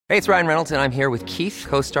Hey, it's Ryan Reynolds, and I'm here with Keith,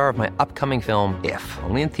 co-star of my upcoming film, If,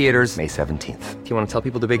 only in theaters May 17th. Do you want to tell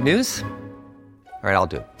people the big news? All right, I'll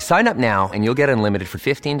do it. Sign up now and you'll get unlimited for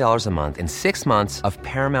 $15 a month and 6 months of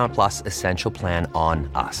Paramount Plus Essential Plan on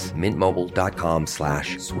us.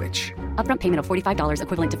 MintMobile.com/switch. Upfront payment of $45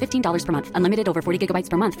 equivalent to $15 per month. Unlimited over 40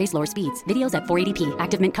 gigabytes per month. Face lower speeds. Videos at 480p.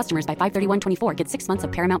 Active Mint customers by 531.24 get 6 months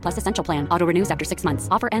of Paramount Plus Essential Plan. Auto renews after 6 months.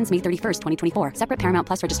 Offer ends May 31st, 2024. Separate Paramount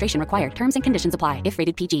Plus registration required. Terms and conditions apply if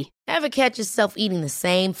rated PG. Ever catch yourself eating the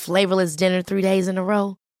same flavorless dinner 3 days in a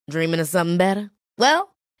row? Dreaming of something better? Well,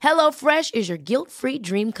 HelloFresh is your guilt-free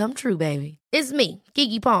dream come true, baby. It's me,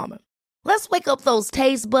 Keke Palmer. Let's wake up those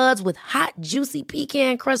taste buds with hot, juicy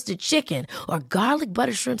pecan-crusted chicken or garlic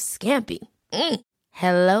butter shrimp scampi.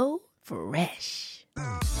 Hello Fresh.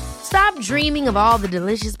 Stop dreaming of all the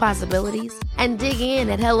delicious possibilities and dig in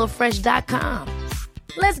at HelloFresh.com.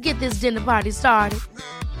 Let's get this dinner party started.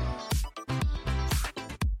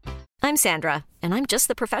 I'm Sandra, and I'm just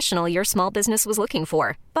the professional your small business was looking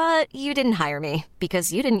for. But you didn't hire me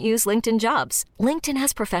because you didn't use LinkedIn Jobs. LinkedIn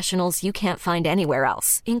has professionals you can't find anywhere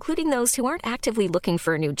else, including those who aren't actively looking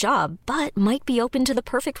for a new job, but might be open to the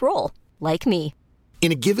perfect role, like me.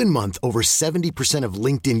 In a given month, over 70% of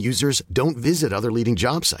LinkedIn users don't visit other leading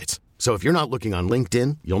job sites. So if you're not looking on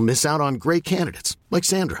LinkedIn, you'll miss out on great candidates like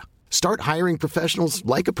Sandra. Start hiring professionals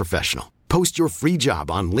like a professional. Post your free job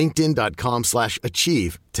on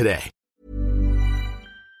linkedin.com/achieve today.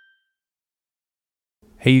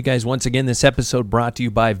 Hey, you guys, once again, this episode brought to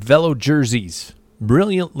you by Velo Jerseys.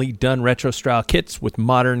 Brilliantly done retro-style kits with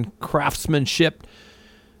modern craftsmanship.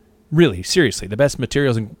 Really, seriously, the best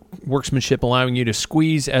materials and workmanship allowing you to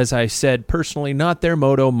squeeze, as I said, personally, not their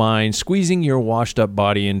motto, mine, squeezing your washed-up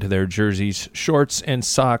body into their jerseys, shorts, and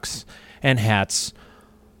socks, and hats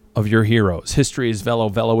of your heroes. History is Velo.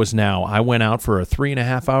 Velo is now. I went out for a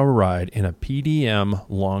 3.5-hour ride in a PDM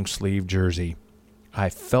long-sleeve jersey. I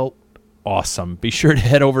felt awesome. Be sure to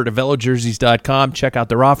head over to velojerseys.com. Check out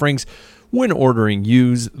their offerings. When ordering,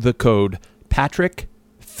 use the code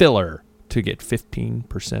PatrickFiller to get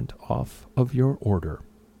 15% off of your order.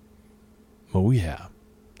 Oh, yeah.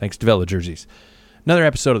 Thanks to Velo Jerseys. Another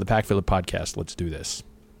episode of the Pack Filler Podcast. Let's do this.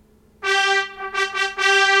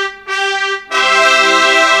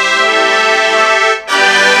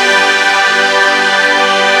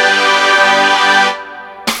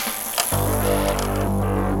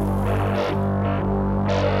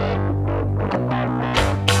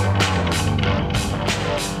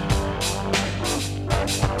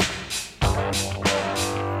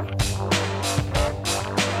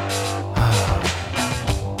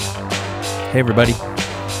 Hey, everybody.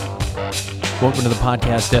 Welcome to the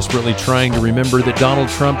podcast, desperately trying to remember that Donald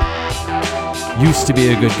Trump used to be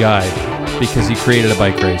a good guy because he created a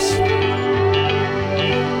bike race.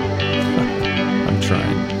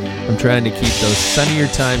 I'm trying to keep those sunnier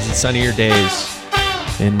times and sunnier days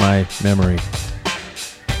in my memory.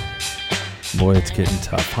 Boy, it's getting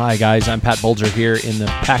tough. Hi, guys. I'm Pat Bulger here in the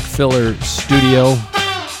Pack Filler studio.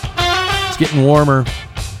 It's getting warmer.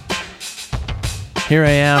 Here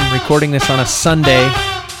I am recording this on a Sunday,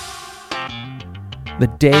 the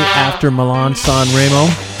day after Milan San Remo.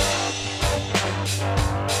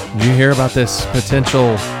 Did you hear about this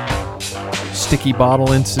potential sticky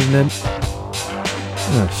bottle incident?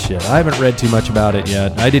 Oh, shit. I haven't read too much about it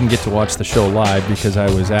yet. I didn't get to watch the show live because I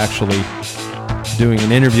was actually doing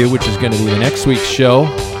an interview, which is going to be the next week's show.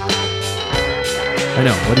 I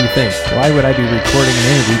know. What do you think? Why would I be recording an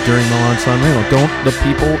interview during Milan San Remo? Don't the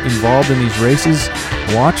people involved in these races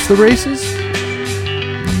watch the races?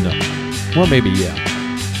 No. Well, maybe, yeah.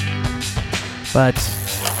 But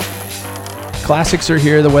classics are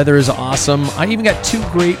here. The weather is awesome. I even got 2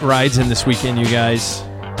 great rides in this weekend, you guys.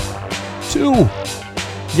 2.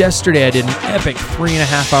 Yesterday, I did an epic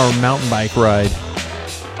 3.5-hour mountain bike ride.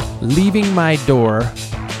 Leaving my door,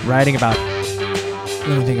 riding about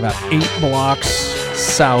 8 blocks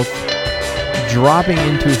south, dropping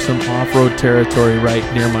into some off-road territory right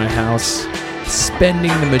near my house, spending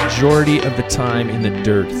the majority of the time in the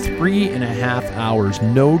dirt. 3.5 hours,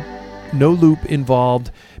 no loop involved,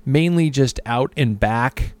 mainly just out and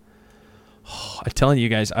back. I'm telling you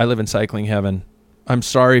guys, I live in cycling heaven. I'm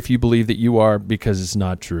sorry if you believe that you are, because it's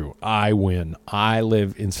not true. I win. I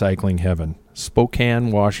live in cycling heaven. Spokane,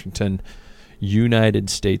 Washington, United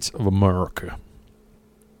States of America.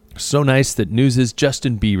 So nice that news is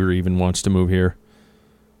Justin Bieber even wants to move here.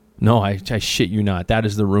 No, I shit you not. That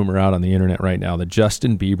is the rumor out on the internet right now, that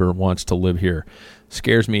Justin Bieber wants to live here.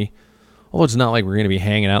 Scares me. Although it's not like we're going to be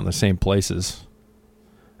hanging out in the same places.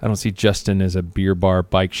 I don't see Justin as a beer bar,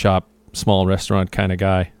 bike shop, small restaurant kind of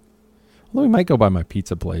guy. Although we might go by my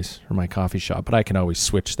pizza place or my coffee shop, but I can always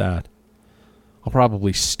switch that. I'll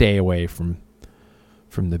probably stay away from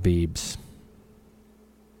the Beebs.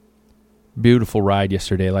 Beautiful ride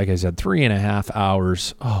yesterday. Like I said, 3.5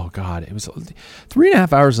 hours. Oh, God. It was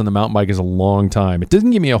 3.5 hours on the mountain bike is a long time. It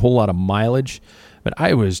doesn't give me a whole lot of mileage, but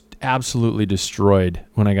I was absolutely destroyed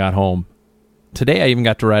when I got home. Today, I even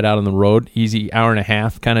got to ride out on the road. Easy hour and a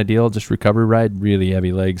half kind of deal. Just recovery ride. Really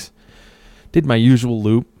heavy legs. Did my usual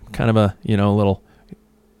loop. Kind of a, little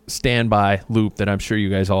standby loop that I'm sure you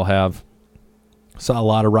guys all have. Saw a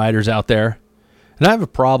lot of riders out there. And I have a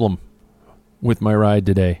problem with my ride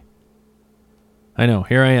today. I know,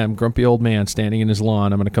 here I am, grumpy old man standing in his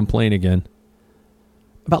lawn. I'm going to complain again.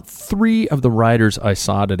 About 3 of the riders I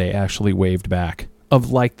saw today actually waved back,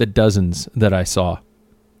 of like the dozens that I saw.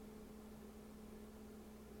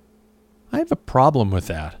 I have a problem with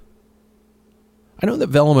that. I know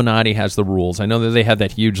that Velominati has the rules. I know that they have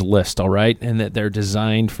that huge list, all right? And that they're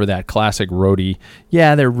designed for that classic roadie.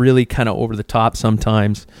 Yeah, they're really kind of over the top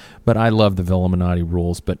sometimes, but I love the Velominati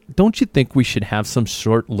rules. But don't you think we should have some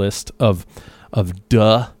short list of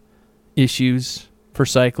issues for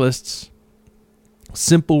cyclists?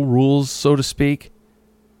 Simple rules, so to speak.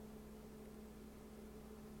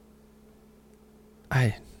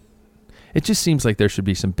 It just seems like there should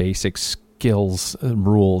be some basic skills,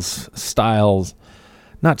 rules, styles.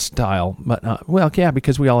 Not style, but,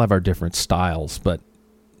 because we all have our different styles, but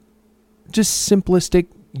just simplistic,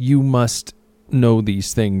 you must know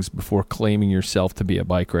these things before claiming yourself to be a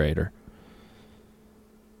bike rider.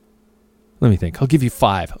 Let me think. I'll give you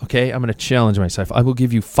 5, okay? I'm going to challenge myself. I will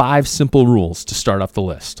give you 5 simple rules to start off the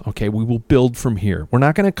list, okay? We will build from here. We're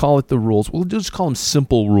not going to call it the rules. We'll just call them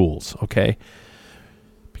simple rules, okay?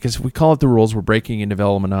 Because if we call it the rules, we're breaking into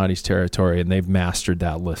Velominati's territory, and they've mastered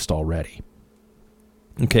that list already.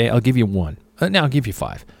 Okay, I'll give you 1. Now I'll give you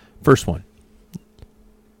 5. First one.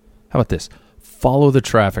 How about this? Follow the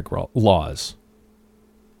traffic laws.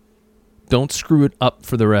 Don't screw it up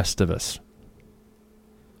for the rest of us.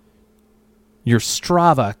 Your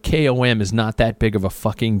Strava KOM is not that big of a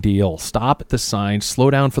fucking deal. Stop at the signs.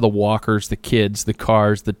 Slow down for the walkers, the kids, the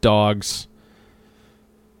cars, the dogs.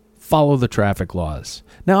 Follow the traffic laws.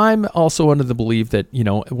 Now, I'm also under the belief that,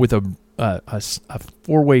 with a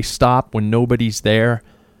 4-way stop when nobody's there,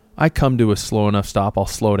 I come to a slow enough stop, I'll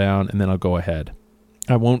slow down, and then I'll go ahead.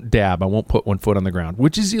 I won't dab. I won't put one foot on the ground,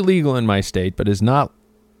 which is illegal in my state, but is not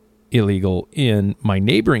illegal in my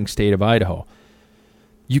neighboring state of Idaho.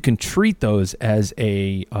 You can treat those as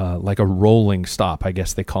like a rolling stop, I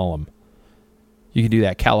guess they call them. You can do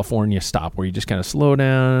that California stop where you just kind of slow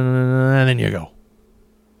down and then you go.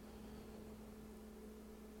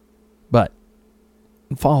 But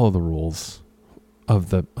follow the rules of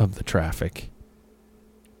the traffic.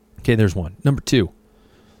 Okay, there's 1. Number 2.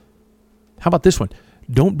 How about this one?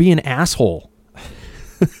 Don't be an asshole.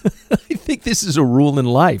 I think this is a rule in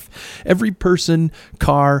life. Every person,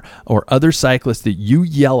 car, or other cyclist that you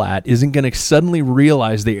yell at isn't going to suddenly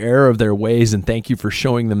realize the error of their ways and thank you for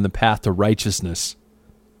showing them the path to righteousness.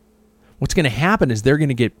 What's going to happen is they're going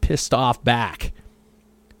to get pissed off back.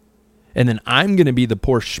 And then I'm going to be the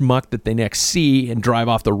poor schmuck that they next see and drive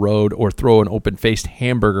off the road or throw an open-faced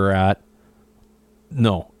hamburger at.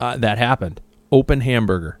 No, that happened. Open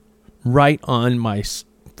hamburger. Right on my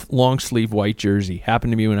long-sleeve white jersey.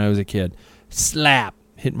 Happened to me when I was a kid. Slap.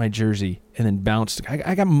 Hit my jersey and then bounced.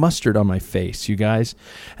 I got mustard on my face, you guys.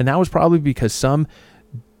 And that was probably because some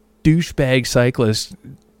douchebag cyclist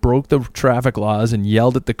broke the traffic laws and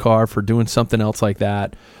yelled at the car for doing something else like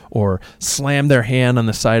that, or slammed their hand on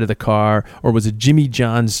the side of the car, or was a Jimmy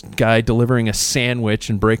John's guy delivering a sandwich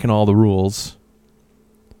and breaking all the rules.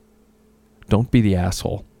 Don't be the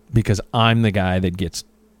asshole, because I'm the guy that gets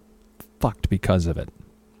fucked because of it.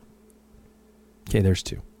 Okay, there's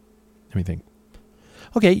 2. Let me think.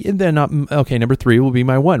 Okay, and then number 3 will be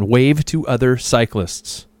my 1. Wave to other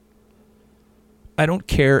cyclists. I don't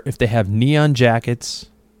care if they have neon jackets,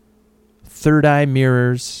 third eye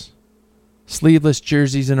mirrors, sleeveless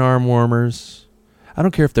jerseys and arm warmers. I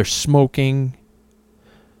don't care if they're smoking.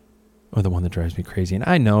 Or the one that drives me crazy. And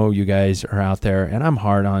I know you guys are out there, and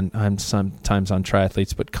I'm sometimes on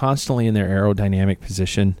triathletes, but constantly in their aerodynamic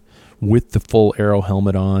position with the full aero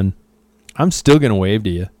helmet on. I'm still going to wave to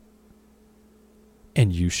you.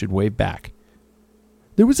 And you should wave back.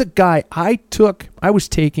 There was a guy I was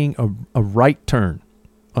taking a right turn.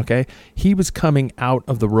 Okay? He was coming out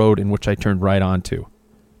of the road in which I turned right onto.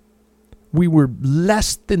 We were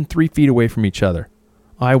less than 3 feet away from each other.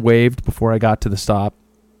 I waved before I got to the stop.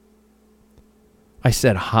 I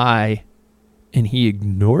said hi, and he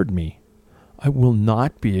ignored me. I will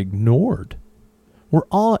not be ignored. We're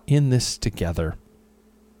all in this together.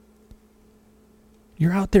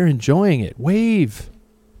 You're out there enjoying it. Wave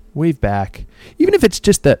back. Even if it's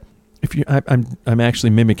just that, I'm actually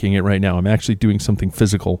mimicking it right now. I'm actually doing something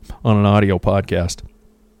physical on an audio podcast.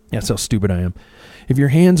 That's how stupid I am. If your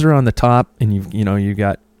hands are on the top and you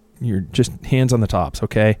got your just hands on the tops,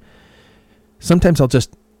 okay? Sometimes I'll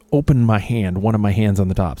just open my hand, one of my hands on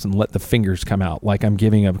the tops, and let the fingers come out like I'm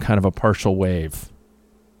giving a kind of a partial wave.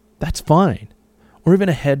 That's fine. Or even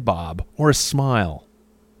a head bob or a smile.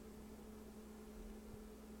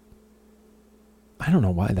 I don't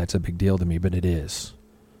know why that's a big deal to me, but it is.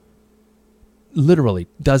 Literally,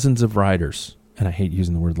 dozens of riders, and I hate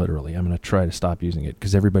using the word literally. I'm going to try to stop using it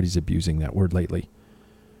because everybody's abusing that word lately.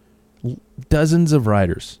 Dozens of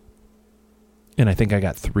riders, and I think I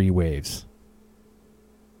got 3 waves.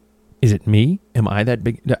 Is it me? Am I that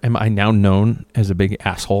big? Am I now known as a big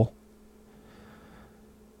asshole?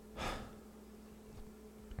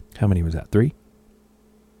 How many was that? 3?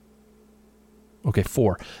 Okay,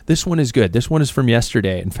 4. This one is good. This one is from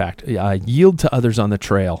yesterday, in fact. Yield to others on the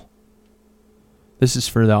trail. This is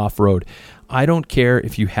for the off-road. I don't care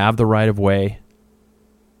if you have the right of way.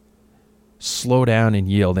 Slow down and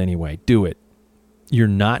yield anyway. Do it. You're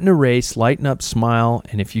not in a race. Lighten up, smile,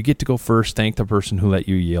 and if you get to go first, thank the person who let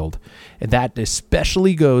you yield. And that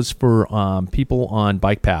especially goes for people on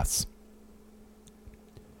bike paths.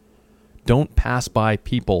 Don't pass by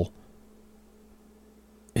people,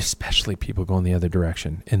 especially people going the other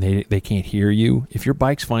direction, and they can't hear you. If your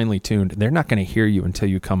bike's finely tuned, they're not going to hear you until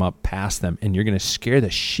you come up past them, and you're going to scare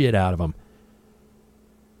the shit out of them.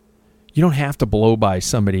 You don't have to blow by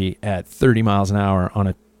somebody at 30 miles an hour on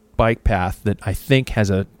a bike path that I think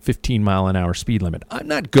has a 15 mile an hour speed limit. I'm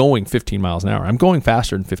not going 15 miles an hour. I'm going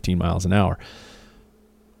faster than 15 miles an hour.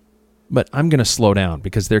 But I'm going to slow down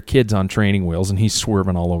because they're kids on training wheels and he's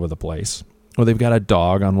swerving all over the place. Or they've got a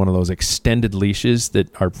dog on one of those extended leashes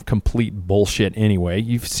that are complete bullshit anyway.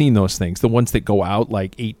 You've seen those things, the ones that go out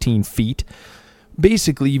like 18 feet.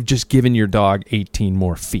 Basically, you've just given your dog 18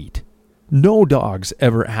 more feet. No dog's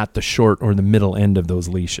ever at the short or the middle end of those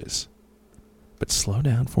leashes. But slow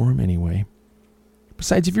down for them anyway.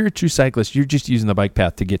 Besides, if you're a true cyclist, you're just using the bike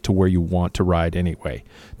path to get to where you want to ride anyway.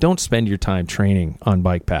 Don't spend your time training on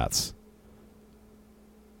bike paths.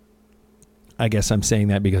 I guess I'm saying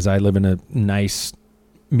that because I live in a nice,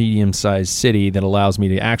 medium-sized city that allows me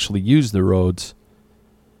to actually use the roads.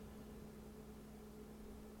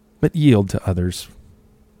 But yield to others,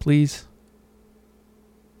 please.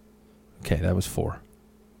 Okay, that was 4.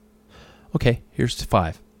 Okay, here's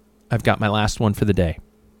 5. I've got my last one for the day.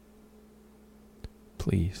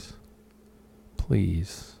 Please.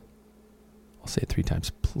 Please. I'll say it 3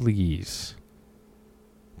 times. Please.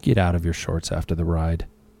 Get out of your shorts after the ride.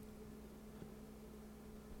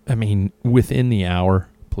 I mean, within the hour,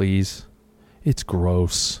 please. It's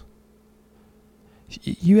gross.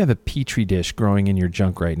 You have a petri dish growing in your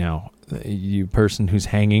junk right now. You person who's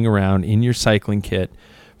hanging around in your cycling kit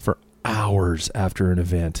for hours after an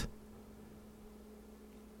event.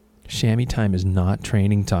 Chamois time is not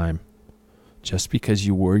training time. Just because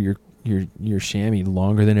you wore your chamois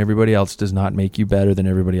longer than everybody else does not make you better than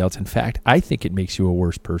everybody else. In fact, I think it makes you a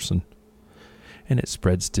worse person. And it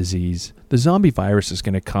spreads disease. The zombie virus is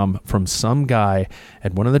going to come from some guy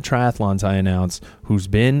at one of the triathlons I announced who's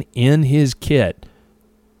been in his kit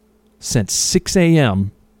since 6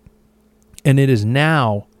 a.m. and it is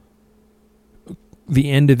now the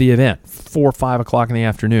end of the event, 4 or 5 o'clock in the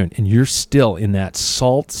afternoon, and you're still in that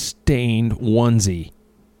salt-stained onesie.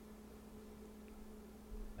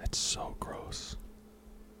 That's so gross.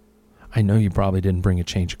 I know you probably didn't bring a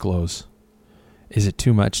change of clothes. Is it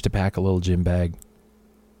too much to pack a little gym bag?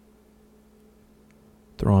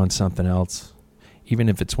 Throw on something else, even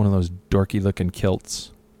if it's one of those dorky-looking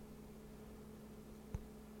kilts.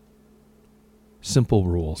 Simple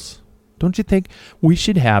rules. Don't you think we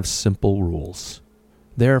should have simple rules?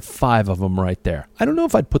 There are 5 of them right there. I don't know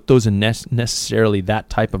if I'd put those in necessarily that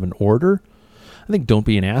type of an order. I think don't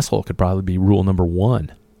be an asshole could probably be rule number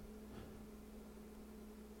 1.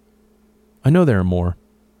 I know there are more.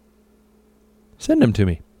 Send them to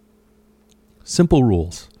me. Simple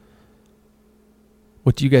rules.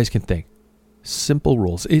 What do you guys can think? Simple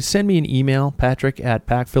rules. Send me an email,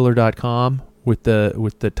 patrick@packfiller.com with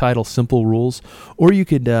the title Simple Rules. Or you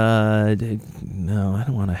could, no, I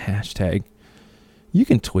don't want a hashtag. You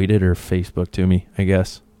can tweet it or Facebook to me, I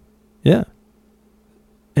guess. Yeah.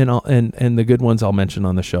 And the good ones I'll mention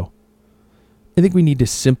on the show. I think we need to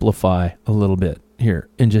simplify a little bit here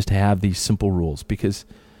and just have these simple rules because,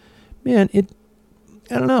 man, I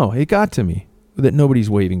don't know. It got to me that nobody's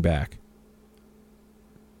waving back.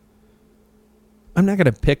 I'm not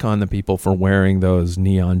going to pick on the people for wearing those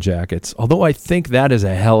neon jackets, although I think that is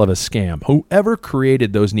a hell of a scam. Whoever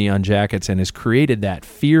created those neon jackets and has created that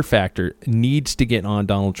fear factor needs to get on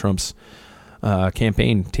Donald Trump's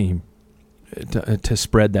campaign team to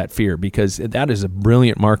spread that fear, because that is a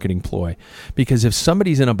brilliant marketing ploy. Because if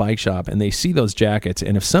somebody's in a bike shop and they see those jackets,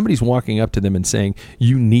 and if somebody's walking up to them and saying,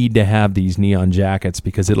 you need to have these neon jackets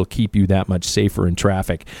because it'll keep you that much safer in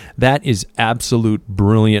traffic, that is absolute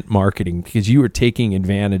brilliant marketing, because you are taking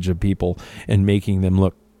advantage of people and making them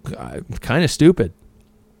look kind of stupid.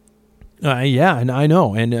 Yeah, and I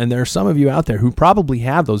know. And there are some of you out there who probably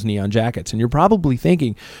have those neon jackets, and you're probably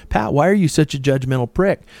thinking, Pat, why are you such a judgmental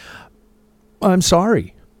prick? I'm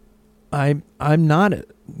sorry. I'm not.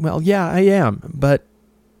 Well, yeah, I am. But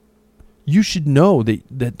you should know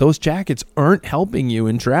that those jackets aren't helping you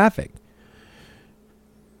in traffic.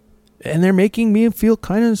 And they're making me feel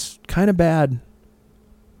kind of bad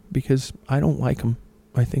because I don't like them.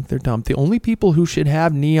 I think they're dumb. The only people who should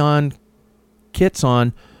have neon kits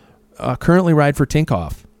on currently ride for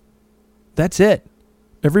Tinkoff. That's it.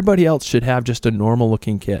 Everybody else should have just a normal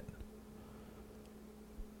looking kit.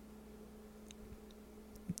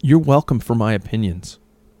 You're welcome for my opinions.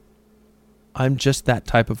 I'm just that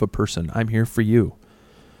type of a person. I'm here for you.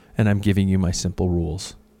 And I'm giving you my simple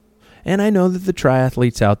rules. And I know that the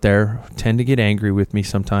triathletes out there tend to get angry with me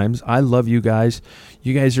sometimes. I love you guys.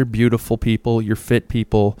 You guys are beautiful people. You're fit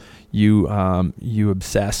people. You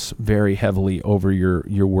obsess very heavily over your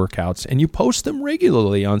workouts. And you post them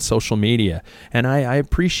regularly on social media. And I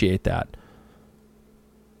appreciate that.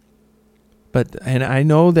 And I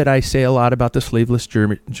know that I say a lot about the sleeveless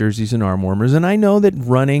jerseys and arm warmers, and I know that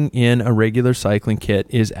running in a regular cycling kit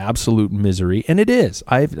is absolute misery, and it is.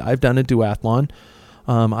 I've done a duathlon.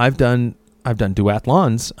 I've done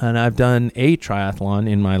duathlons, and I've done a triathlon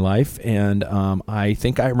in my life, and I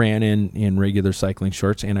think I ran in regular cycling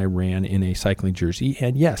shorts, and I ran in a cycling jersey,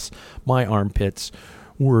 and yes, my armpits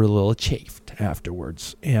were a little chafed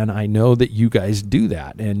afterwards, and I know that you guys do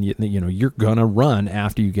that, and you're gonna run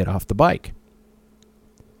after you get off the bike.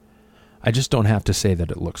 I just don't have to say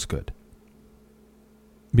that it looks good,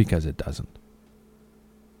 because it doesn't.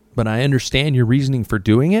 But I understand your reasoning for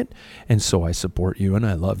doing it, and so I support you and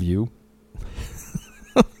I love you.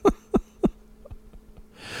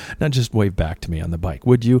 Now just wave back to me on the bike,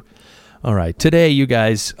 would you? All right, today, you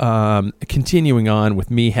guys, continuing on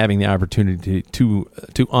with me having the opportunity to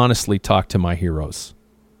honestly talk to my heroes.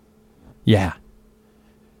 Yeah.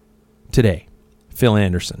 Today, Phil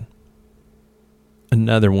Anderson.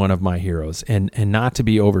 Another one of my heroes, and not to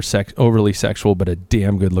be overly sexual, but a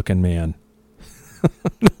damn good-looking man.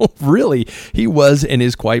 No, really, he was and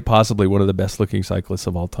is quite possibly one of the best-looking cyclists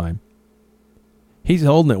of all time. He's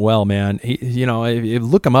holding it well, man.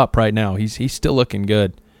 Look him up right now. He's still looking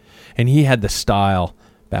good, and he had the style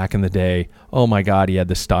back in the day. Oh my God, he had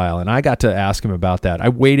the style, and I got to ask him about that. I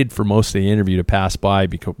waited for most of the interview to pass by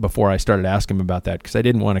before I started asking him about that, because I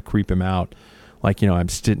didn't want to creep him out. Like, I'm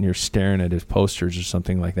sitting here staring at his posters or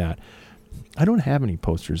something like that. I don't have any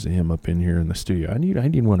posters of him up in here in the studio. I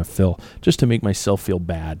need one to fill just to make myself feel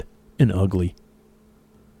bad and ugly.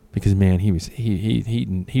 Because, man,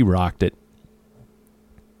 he rocked it.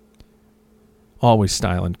 Always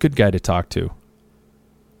styling. Good guy to talk to.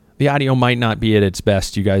 The audio might not be at its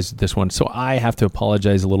best, you guys, this one, so I have to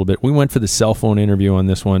apologize a little bit. We went for the cell phone interview on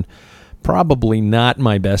this one. Probably not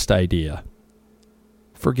my best idea.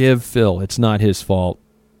 Forgive Phil. It's not his fault.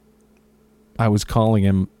 I was calling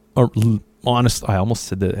him, honest. I almost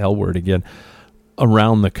said the L word again.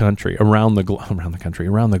 Around the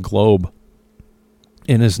globe.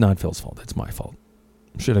 And it's not Phil's fault. It's my fault.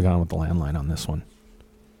 Should have gone with the landline on this one.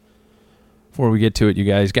 Before we get to it, you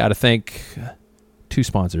guys got to thank two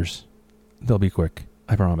sponsors. They'll be quick,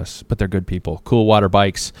 I promise, but they're good people. Cool Water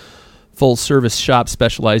Bikes, full service shop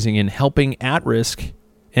specializing in helping at-risk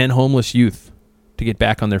and homeless youth to get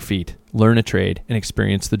back on their feet, learn a trade, and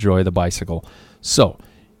experience the joy of the bicycle. So,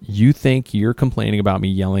 you think you're complaining about me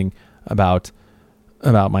yelling about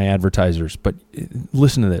my advertisers, but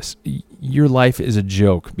listen to this. Your life is a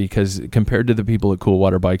joke, because compared to the people at Cool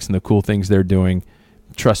Water Bikes and the cool things they're doing,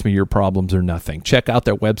 trust me, your problems are nothing. Check out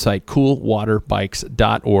their website,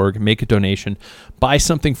 coolwaterbikes.org. Make a donation, buy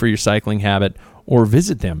something for your cycling habit, or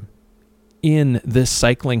visit them in this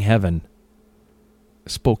cycling heaven,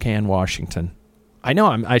 Spokane, Washington. I know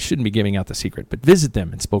I shouldn't be giving out the secret, but visit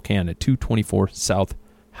them in Spokane at 224 South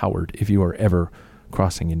Howard if you are ever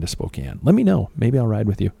crossing into Spokane. Let me know. Maybe I'll ride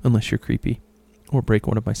with you, unless you're creepy or break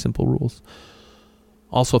one of my simple rules.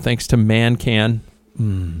 Also, thanks to ManCan.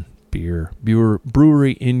 Beer.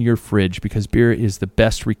 Brewery in your fridge, because beer is the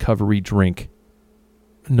best recovery drink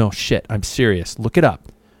No shit, I'm serious. Look it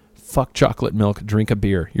up. Fuck chocolate milk, drink a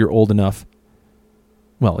beer. You're old enough.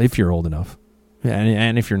 Well, if you're old enough.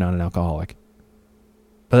 And if you're not an alcoholic.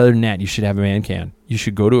 But other than that, you should have a man can. You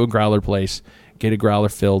should go to a growler place, get a growler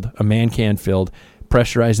filled, a man can filled,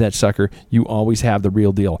 pressurize that sucker. You always have the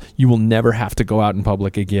real deal. You will never have to go out in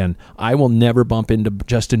public again. I will never bump into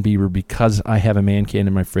Justin Bieber because I have a man can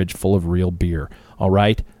in my fridge full of real beer. All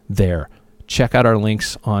right? There. Check out our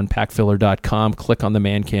links on packfiller.com. Click on the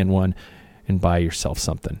man can one and buy yourself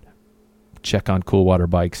something. Check on Cool Water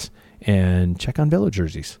Bikes and check on Velo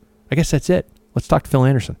jerseys. I guess that's it. Let's talk to Phil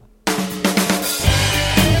Anderson.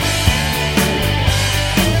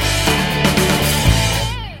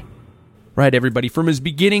 Right, everybody. From his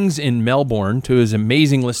beginnings in Melbourne to his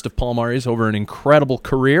amazing list of Palmares over an incredible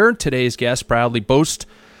career, today's guest proudly boasts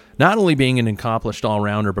not only being an accomplished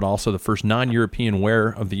all-rounder, but also the first non-European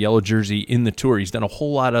wearer of the yellow jersey in the Tour. He's done a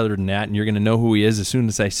whole lot other than that, and you're going to know who he is as soon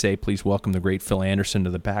as I say, please welcome the great Phil Anderson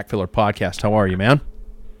to the Packfiller Podcast. How are you, man?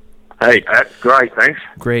 Hey, Pat. Great, thanks.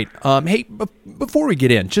 Great. Hey, before we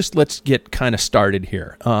get in, just let's get kind of started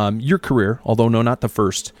here. Your career, although no, not the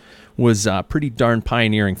first, was pretty darn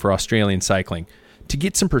pioneering for Australian cycling. To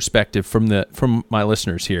get some perspective from my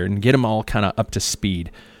listeners here and get them all kind of up to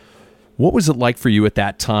speed, what was it like for you at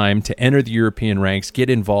that time to enter the European ranks, get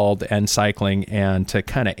involved in cycling, and to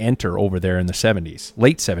kind of enter over there in the 70s,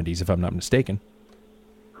 late 70s, if I'm not mistaken?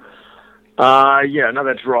 Yeah, no,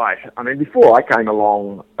 that's right. I mean, before I came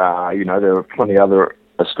along, there were plenty of other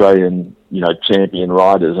Australian, champion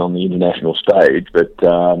riders on the international stage, but,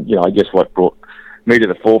 I guess what brought me to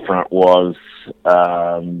the forefront was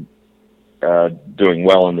doing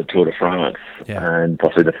well in the Tour de France, and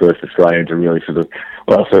possibly the first Australian to really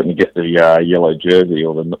certainly get the yellow jersey,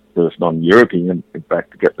 or the first non-European, in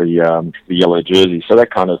fact, to get the yellow jersey. So that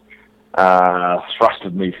kind of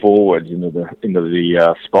thrusted me forward into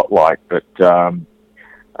the spotlight. But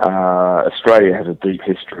Australia has a deep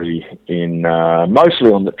history in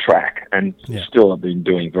mostly on the track, and still have been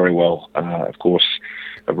doing very well, of course,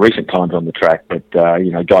 of recent times on the track, but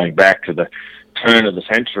going back to the turn of the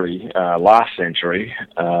century, last century,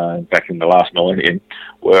 back in the last millennium,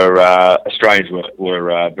 where Australians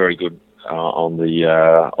were very good on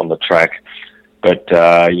the track, but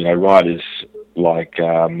riders like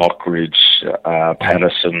Mockridge,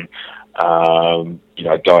 Patterson.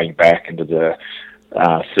 Going back into the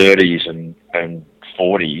 30s and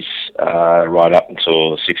 40s, right up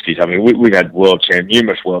until the 60s. I mean, we had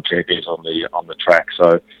numerous world champions on the track.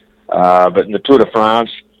 So, but in the Tour de France,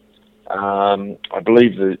 I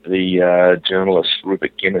believe the journalist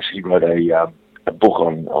Rupert Guinness, he wrote a book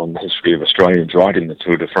on the history of Australians riding the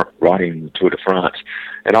Tour de France,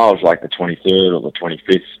 and I was like the 23rd or the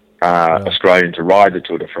 25th Australian to ride the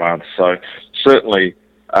Tour de France. So certainly,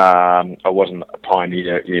 I wasn't a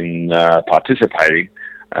pioneer in participating.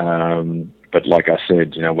 But like I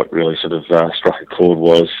said, what really sort of struck a chord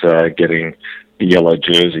was getting the yellow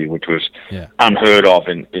jersey, which was unheard of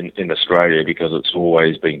in Australia, because it's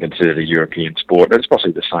always been considered a European sport. And it's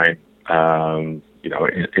possibly the same,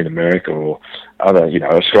 in America or other.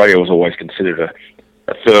 Australia was always considered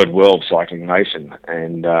a third world cycling nation,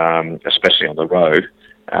 and especially on the road.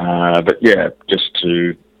 But yeah, just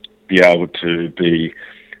to be able to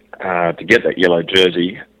get that yellow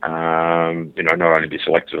jersey, not only be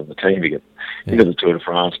selected on the team to get into the Tour de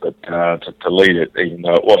France, but to lead it, even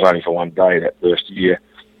though it was only for one day that first year.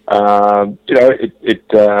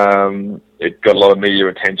 It got a lot of media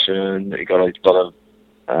attention. It got a lot of,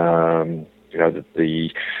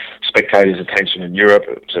 the spectators' attention in Europe.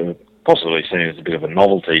 To possibly seen as a bit of a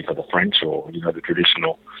novelty for the French, or the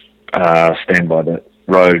traditional stand by the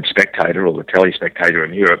road spectator or the telespectator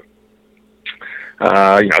in Europe.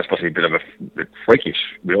 It's possibly a bit freakish,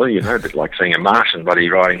 really. A bit like seeing a Martian buddy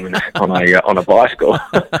riding on a bicycle.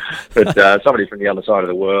 But somebody from the other side of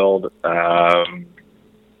the world, it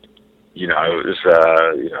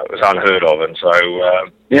was unheard of, and so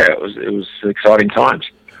it was exciting times.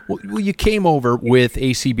 Well, you came over with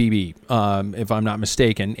ACBB, if I'm not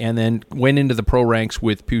mistaken, and then went into the pro ranks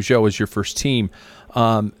with Peugeot as your first team.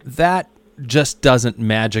 That just doesn't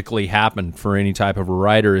magically happen for any type of a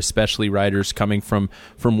rider, especially riders coming from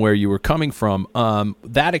where you were coming from.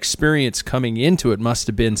 That experience coming into it must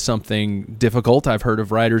have been something difficult. I've heard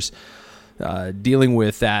of riders dealing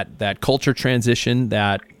with that culture transition,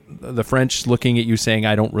 that the French looking at you saying,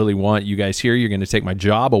 I don't really want you guys here, you're going to take my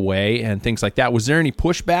job away, and things like that. Was there any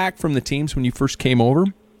pushback from the teams when you first came over?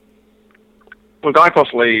 Look, I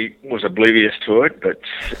possibly was oblivious to it, but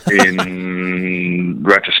in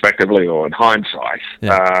retrospectively or in hindsight,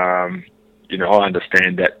 I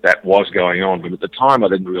understand that was going on. But at the time, I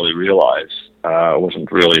didn't really realise I wasn't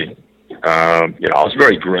really, I was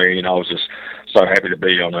very green. I was just so happy to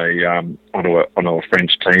be on a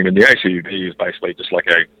French team, and the ACB is basically just like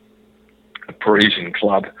a Parisian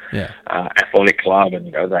club, athletic club,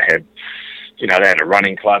 and they had a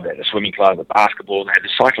running club, they had a swimming club, a basketball, they had a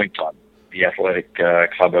cycling club, the athletic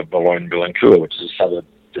club of Boulogne-Billancourt, which is a suburb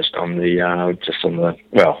in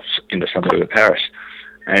the suburb of Paris,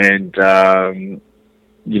 and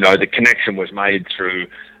the connection was made through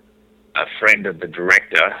a friend of the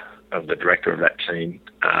director of that team.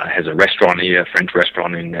 Has a restaurant here, a French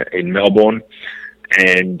restaurant in Melbourne,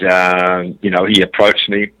 and he approached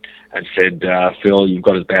me and said, "Phil, you've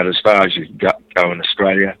got about as far as you can go in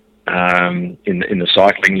Australia in the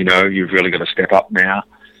cycling. You've really got to step up now.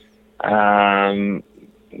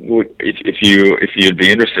 If you'd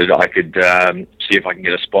be interested, I could see if I can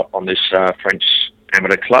get a spot on this French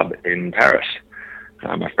amateur club in Paris."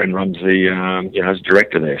 My friend runs is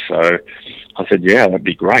director there, so I said, "Yeah, that'd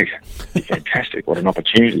be great. It'd be fantastic. What an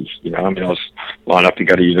opportunity!" I was lined up to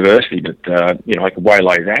go to university, but I could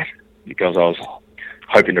waylay that because I was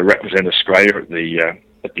hoping to represent Australia at the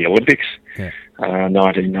Olympics,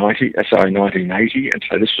 1980, and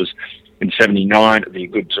so this was in '79. It'd be a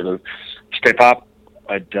good sort of step up.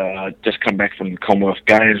 I'd just come back from the Commonwealth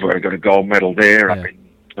Games where I got a gold medal there up in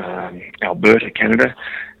Alberta, Canada,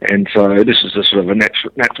 and so this is a sort of a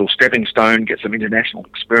natural stepping stone, get some international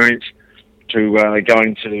experience to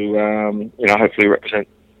going to hopefully represent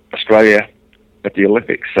Australia at the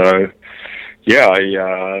Olympics. So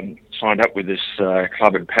I signed up with this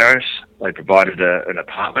club in Paris. They provided an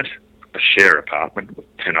apartment, a share apartment with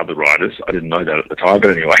 10 other riders. I didn't know that at the time, but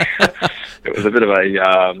anyway, it was a bit of a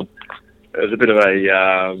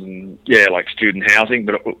like student housing,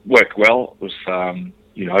 but it worked well. It was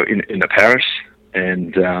in the Paris,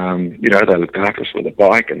 and they looked after us with a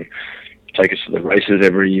bike and take us to the races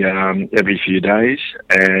every few days.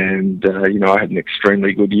 And I had an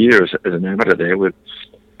extremely good year as an amateur there with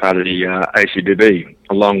part of the ACBB,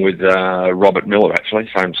 along with Robert Miller, actually,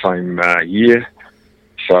 same year.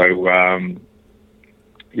 So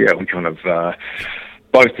we kind of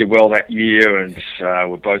both did well that year, and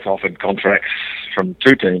were both offered contracts from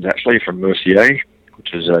two teams, actually, from Mercier,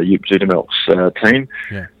 which is Joop Zoetemelk's team,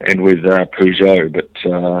 and with Peugeot. But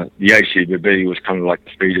the ACBB was kind of like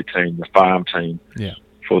the feeder team, the farm team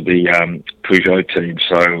for the Peugeot team.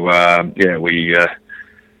 So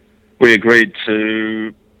we agreed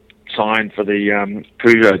to sign for the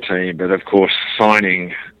Peugeot team, but of course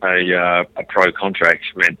signing a pro contract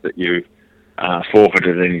meant that you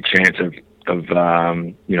forfeited any chance of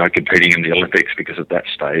competing in the Olympics, because at that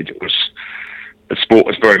stage the sport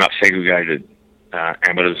was very much segregated,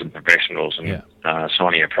 amateurs and professionals, and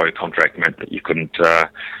signing a pro contract meant that you couldn't ride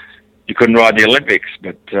the Olympics.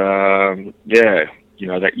 But that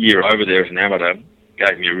year over there as an amateur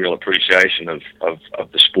gave me a real appreciation of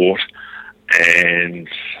the sport, and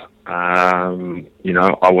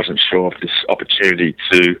I wasn't sure if this opportunity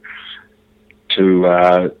to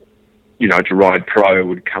ride pro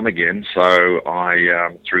would come again. So I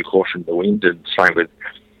threw caution to the wind, and same with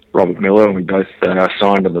Robert Miller, and we both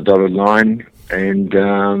signed on the dotted line, and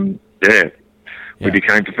we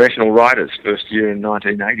became professional riders first year in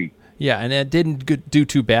 1980. Yeah, and it didn't do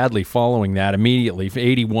too badly following that immediately.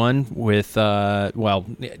 81 with,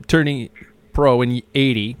 turning pro in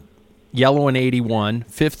 80, yellow in 81,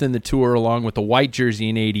 fifth in the Tour along with the white jersey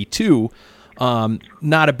in 82.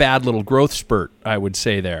 Not a bad little growth spurt, I would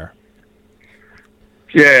say there.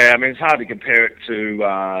 Yeah, I mean, it's hard to compare it to,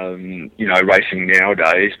 racing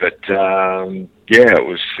nowadays, but, it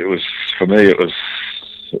was, for me, it was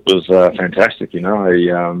fantastic,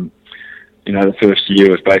 the first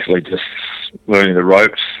year was basically just learning the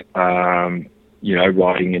ropes,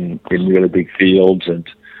 riding in really big fields and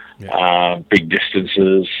big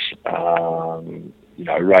distances, racing,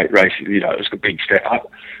 it was a big step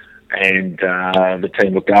up. And the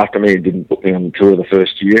team looked after me and didn't put me on the tour the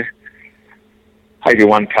first year.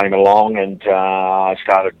 81 came along, and I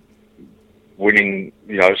started winning,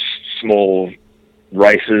 small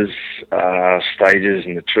races, stages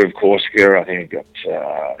in the Tour of Corsica. I think I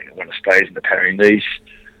won a stage in the Paris-Nice.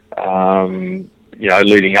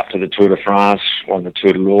 Leading up to the Tour de France, won the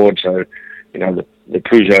Tour de Lourdes. So, the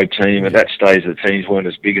Peugeot team, at that stage, the teams weren't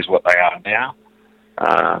as big as what they are now.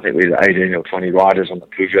 I think we had 18 or 20 riders on the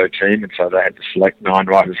Peugeot team, and so they had to select 9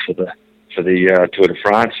 riders for the Tour de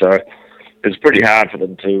France. So it was pretty hard for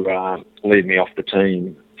them to leave me off the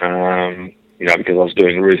team, because I was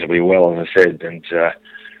doing reasonably well, as I said, and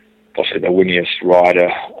possibly the winningest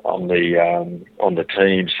rider on the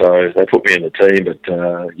team. So they put me in the team, but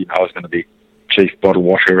I was going to be chief bottle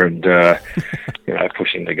washer and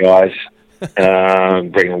pushing the guys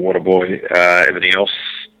bring a water buoy, everything else.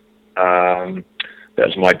 That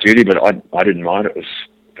was my duty, but I didn't mind. It was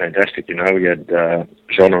fantastic. We had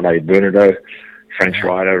Jean-René Bernadotte, French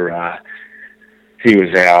rider. He was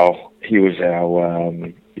our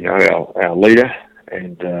leader,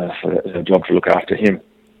 and so that was our job to look after him.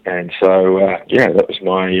 And so that was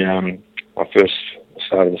my first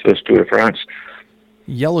start of the first Tour de France.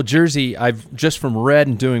 Yellow jersey, I've just from read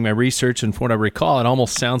and doing my research, and from what I recall, it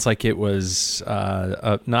almost sounds like it was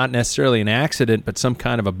not necessarily an accident, but some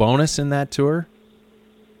kind of a bonus in that tour.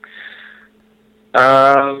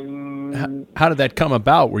 How did that come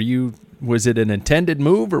about? Was it an intended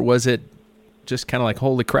move, or was it just kind of like,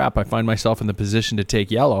 holy crap, I find myself in the position to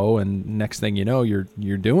take yellow, and next thing you know, you're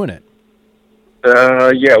doing it?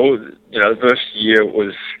 The first year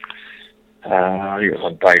was, I think it was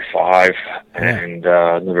on day 5, and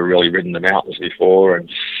never really ridden the mountains before.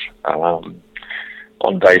 And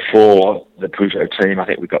on day 4, the Peugeot team, I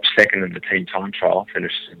think we got second in the team time trial,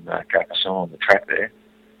 finished in Carcassonne on the track there.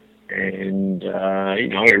 And a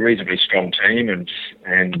reasonably strong team, and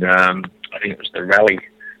I think it was the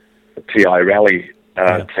TI Rally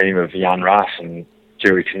team of Jan Raas and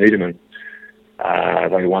Jerry Kniedemann.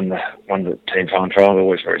 They won the team time trial. They're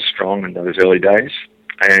always very strong in those early days,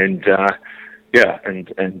 and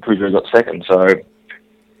Peugeot got second. So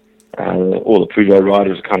all the Peugeot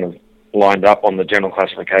riders kind of lined up on the general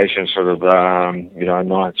classification, sort of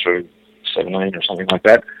 9 through 17 or something like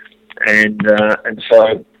that, and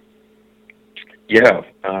so.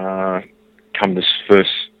 Come this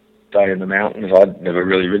first day in the mountains, I'd never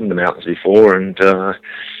really ridden the mountains before, and I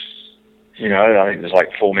think there's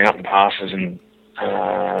like 4 mountain passes, and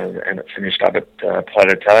it finished up at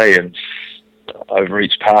Plateau, and over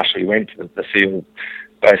each pass we went, the field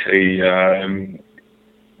basically,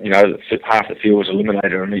 half the field was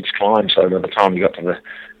eliminated on each climb. So by the time we got to the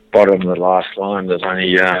bottom of the last climb, there's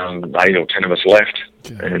only 8 or 10 of us left,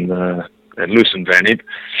 and Lucien Van Impe.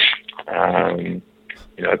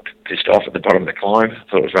 Pissed off at the bottom of the climb.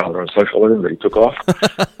 Thought it was rather unsocial with him, but he took off.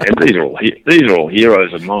 And these are all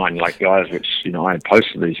heroes of mine, like guys which I had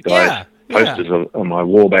posted these guys posters on my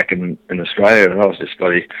wall back in Australia, and I was just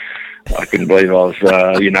bloody. I couldn't believe I was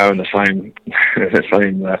in the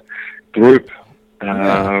same group.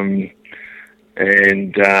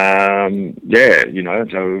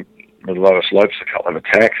 So the lower slopes, a couple of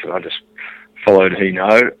attacks, and I just followed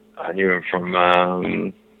Hinault. I knew him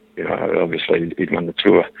from. Obviously he'd won the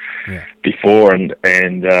Tour before, and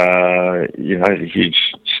he's a huge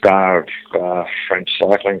star of French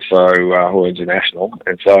cycling, or international,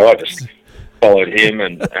 and so I just followed him,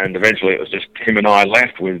 and eventually it was just him and I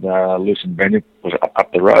left with Lucien Van Impe was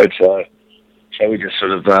up the road, so we just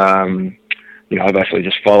sort of I basically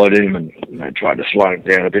just followed him and tried to slow him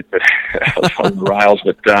down a bit, but I was on the rails,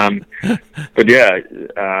 but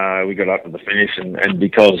we got up to the finish, and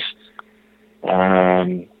because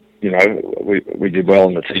we did well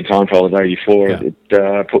in the team time trial the day before. Yeah. It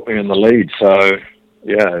put me in the lead. So,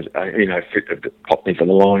 it popped me for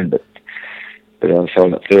the line, but I was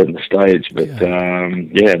at third in the stage. But,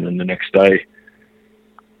 and then the next day,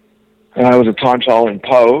 it was a time trial in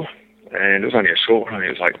Pau, and it was only a short one. I think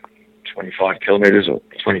it was like 25 kilometres or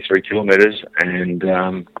 23 kilometres, and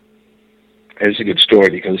it's a good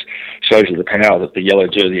story because it shows you the power that the yellow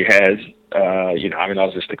jersey has. I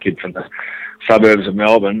was just a kid from the suburbs of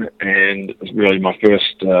Melbourne, and it was really my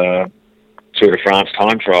first Tour de France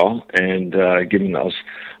time trial. And given that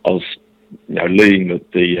I was leading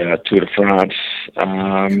the Tour de France,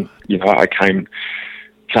 I came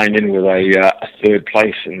in with a third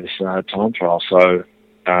place in this time trial. So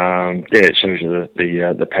it shows you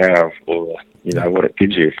the power of all what it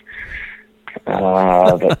gives you.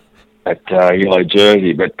 That yellow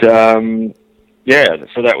jersey, but.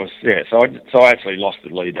 So that was So I actually lost the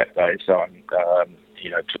lead that day. So I,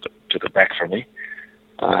 took it back from me,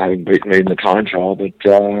 having beaten me in the time trial. But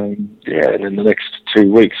and then the next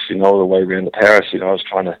 2 weeks, all the way around to Paris, I was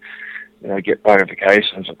trying to, get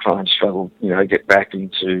bonifications and try and struggle, get back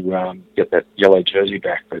into get that yellow jersey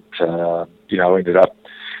back. But ended up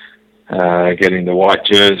getting the white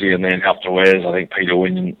jersey, and then afterwards, I think Peter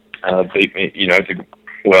Wynn beat me, did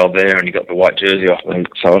well there, and he got the white jersey off me.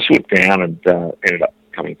 So I slipped down and ended up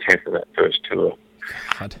coming 10th in that first tour.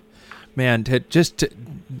 God. Man,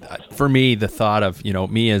 for me, the thought of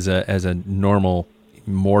me as a normal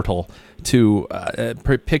mortal to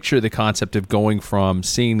picture the concept of going from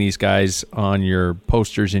seeing these guys on your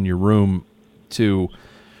posters in your room to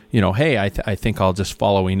hey, I think I'll just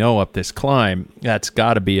follow Hinault up this climb. That's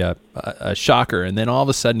got to be a shocker. And then all of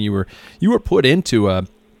a sudden you were put into a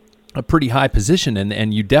a pretty high position,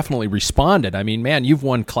 and you definitely responded. I mean, man, you've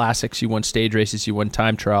won classics, you won stage races, you won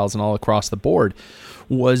time trials, and all across the board.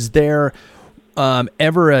 Was there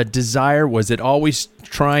ever a desire? Was it always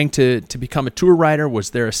trying to become a tour rider?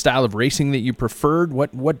 Was there a style of racing that you preferred?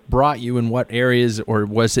 What brought you in what areas, or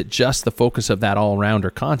was it just the focus of that all-rounder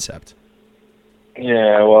concept?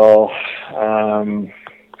 Yeah, well,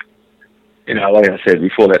 like I said,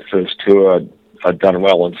 before that first tour, I'd done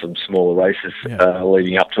well in some smaller races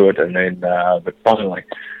leading up to it, and then but finally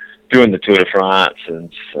doing the Tour de France,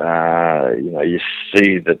 and you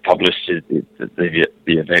see the publicity the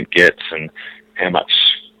event gets, and how much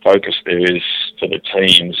focus there is for the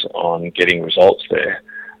teams on getting results there.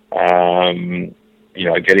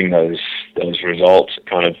 Getting those results,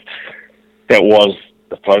 that was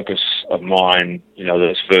the focus of mine.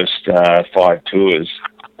 Those first 5 tours,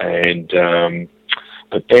 and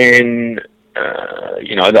but then.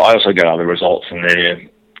 I also got other results in there.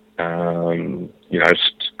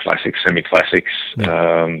 Classics, semi-classics.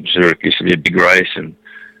 Zurich used to be a big race, and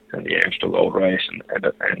the Amstel Gold race, and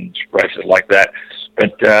races like that.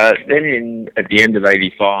 But then at the end of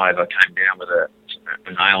 '85, I came down with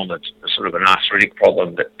an ailment, sort of an arthritic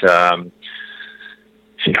problem that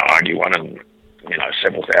only one of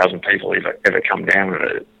several thousand people ever come down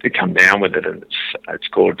with it, and it's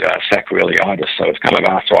called sacroiliitis. So it's kind of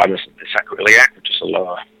arthritis in the sacroiliac, which is the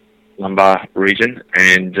lower lumbar region,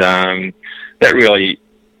 and that really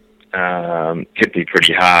hit me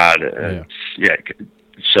pretty hard.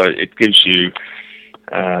 So it gives you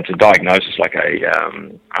it's a diagnosis like a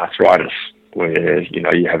arthritis, where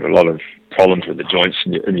you have a lot of problems with the joints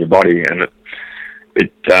in your body, and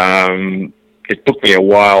it took me a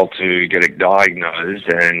while to get it diagnosed,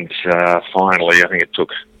 and finally, I think it took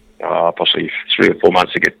possibly 3 or 4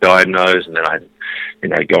 months to get diagnosed, and then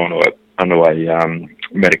I go onto a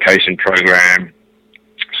medication program,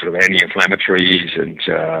 sort of anti-inflammatories, and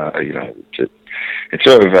it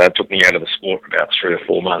sort of took me out of the sport for about 3 or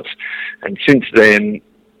 4 months, and since then,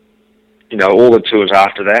 all the tours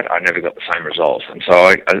after that, I never got the same results, and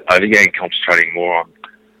so I began concentrating more on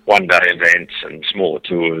one-day events and smaller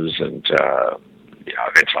tours, and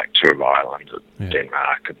events like Tour of Ireland and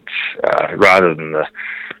Denmark, and rather than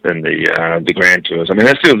the grand tours. I mean,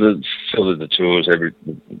 I still did the tours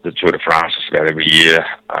the Tour de France is about every year.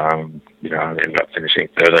 I ended up finishing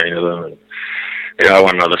 13 of them, and I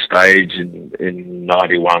won another stage in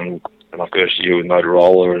 '91, my first year with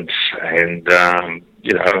Motorola, and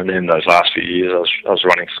then those last few years I was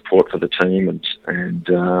running support for the team, and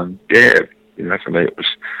for me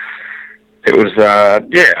it was a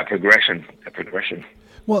progression.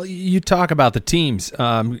 Well, you talk about the teams.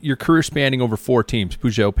 Your career spanning over 4 teams: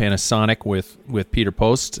 Peugeot, Panasonic with Peter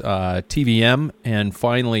Post, TVM, and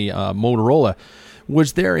finally Motorola.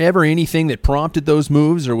 Was there ever anything that prompted those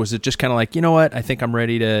moves, or was it just kind of like, I think I'm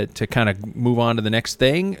ready to kind of move on to the next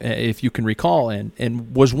thing, if you can recall?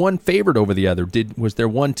 And was one favored over the other? Was there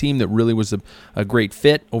one team that really was a great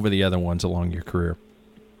fit over the other ones along your career?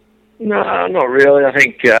 No, not really. I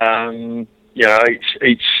think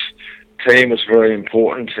each team was very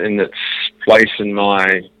important in its place in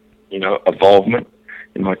my involvement,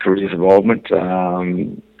 in my career's involvement.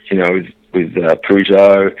 With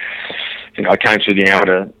Peugeot, I came through the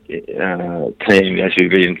amateur team, the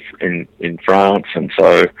SUV in France, and so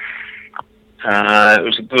it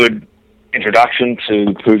was a good introduction to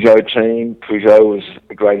Peugeot team. Peugeot was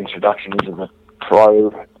a great introduction into the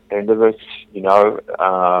pro end of it.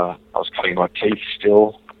 I was cutting my teeth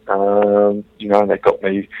still, and that got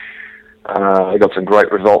me. I got some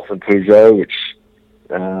great results in Peugeot, which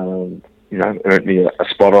earned me a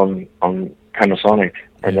spot on Panasonic,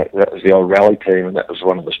 and that was the old rally team, and that was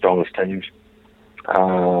one of the strongest teams,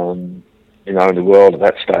 in the world at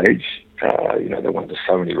that stage. They won just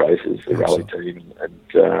so many races, the rally team,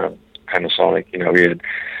 and Panasonic. We had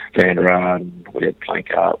Van der Aarde, we had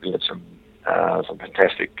Plankart, we had some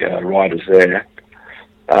fantastic riders there.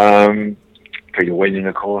 Peter Winion,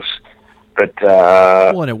 of course, but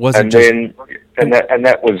and it wasn't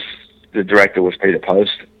that was the director was Peter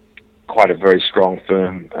Post, quite a very strong,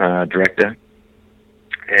 firm director,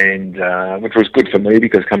 and which was good for me,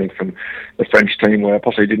 because coming from the French team where I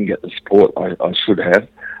possibly didn't get the support I should have,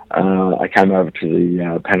 I came over to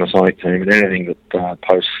the Panasonic team, and anything that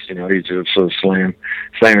Post, he'd sort of slam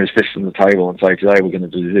his fist on the table and say, today we're going to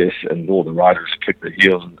do this, and all the riders click their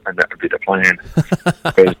heels, and that would be the plan.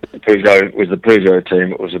 Whereas with the Peugeot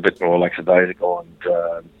team, it was a bit more lackadaisical, and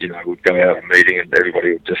we'd go out a meeting and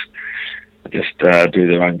everybody would just do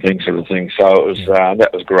their own thing, sort of thing. So it was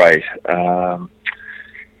that was great.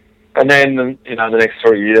 And then, the next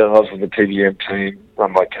 3 years I was with the TVM team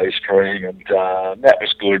run by Keith Cream, and that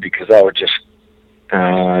was good because they were just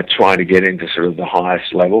trying to get into sort of the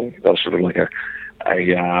highest level. They were sort of like a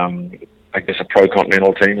pro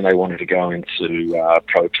continental team, and they wanted to go into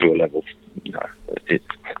pro tour level,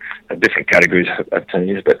 different categories of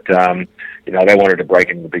teams, but they wanted to break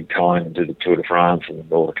into the big time and do the Tour de France and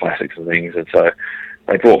all the classics and things, and so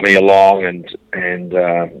they brought me along, and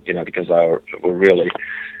because they were really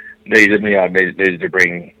needed me, I needed to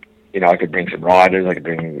bring, I could bring some riders, I could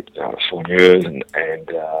bring soigneurs, and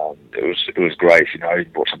it was great.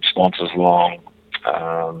 Brought some sponsors along,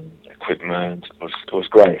 equipment. It was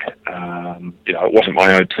great. It wasn't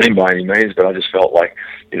my own team by any means, but I just felt like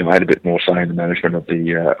I had a bit more say in the management of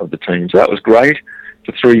the team. So that was great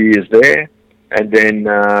for 3 years there, and then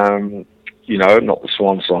not the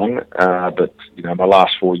swan song, but my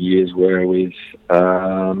last 4 years were with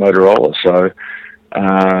Motorola. So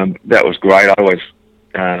that was great. I always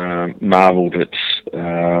marvelled at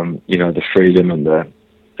the freedom and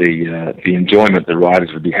the enjoyment the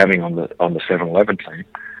riders would be having on the 7-Eleven team,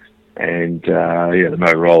 and the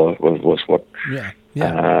Motorola was what the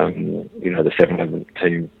 7-Eleven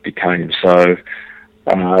team became. So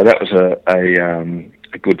that was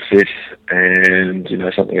a good fit, and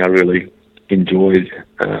something I really enjoyed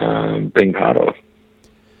being part of.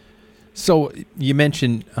 So you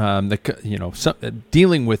mentioned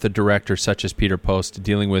dealing with a director such as Peter Post,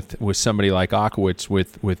 dealing with somebody like Ochowicz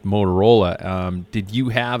with Motorola. Did you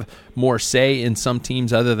have more say in some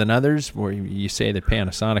teams other than others? Where you say that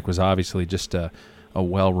Panasonic was obviously just a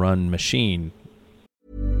well-run machine.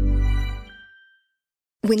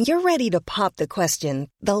 When you're ready to pop the question,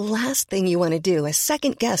 the last thing you want to do is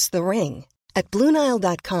second-guess the ring. At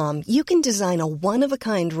BlueNile.com, you can design a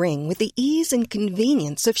one-of-a-kind ring with the ease and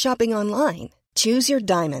convenience of shopping online. Choose your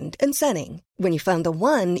diamond and setting. When you find the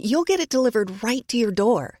one, you'll get it delivered right to your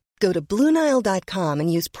door. Go to BlueNile.com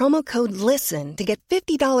and use promo code LISTEN to get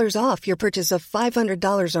 $50 off your purchase of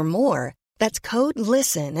 $500 or more. That's code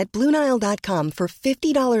LISTEN at BlueNile.com for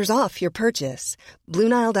 $50 off your purchase.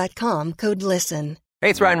 BlueNile.com, code LISTEN. Hey,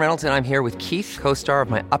 it's Ryan Reynolds, and I'm here with Keith, co-star of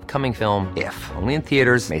my upcoming film, If, only in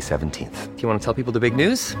theaters May 17th. Do you want to tell people the big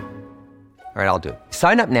news? All right, I'll do it.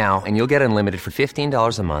 Sign up now and you'll get unlimited for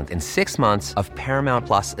 $15 a month and 6 months of Paramount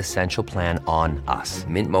Plus Essential Plan on us.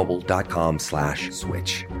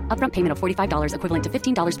 MintMobile.com/switch. Upfront payment of $45 equivalent to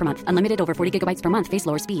 $15 per month. Unlimited over 40 gigabytes per month. Face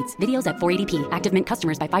lower speeds. Videos at 480p. Active Mint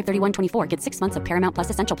customers by 531.24 get 6 months of Paramount Plus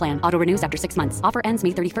Essential Plan. Auto renews after 6 months. Offer ends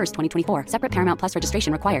May 31st, 2024. Separate Paramount Plus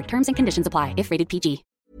registration required. Terms and conditions apply if rated PG.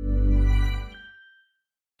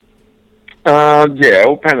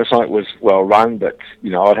 Panasonic was well run, but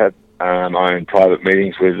I'd had my own private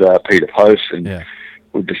meetings with Peter Post, and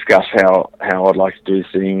we'd discuss how I'd like to do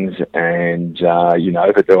things, and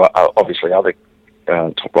but there were obviously other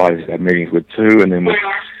top riders that had meetings with too, and then we'd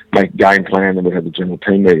make game plan, and we'd have the general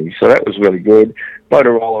team meeting. So that was really good.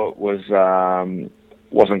 Motorola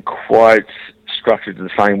wasn't quite structured the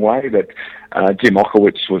same way, but Jim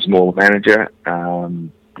Ochowicz was more the manager.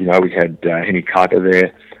 We had Henny Kuiper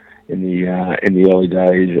there in the early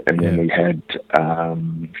days, and then we had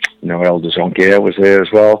Noel de Jonquière was there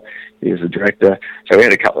as well. He was the director. So we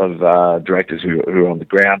had a couple of directors who were on the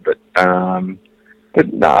ground, but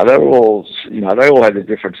no, they were all they all had their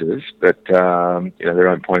differences, but their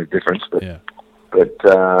own point of difference. But at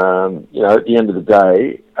the end of the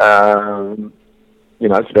day,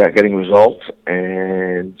 it's about getting results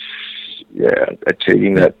and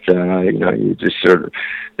achieving that. You just sort of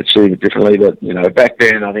achieve it differently. But back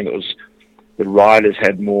then, I think it was the riders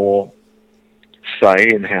had more say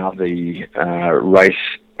in how the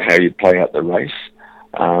how you play out the race.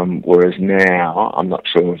 Whereas now, I'm not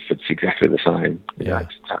sure if it's exactly the same. It's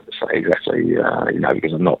hard to say exactly.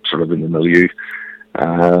 Because I'm not sort of in the milieu.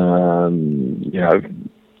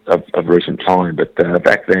 Of recent time. But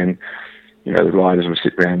back then, the riders would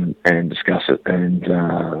sit around and discuss it, and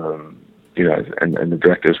and the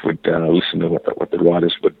directors would listen to what the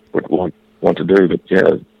riders would want to do. But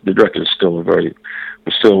the directors were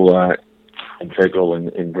still integral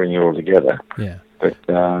in bringing it all together. Yeah. But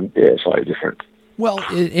slightly different. Well,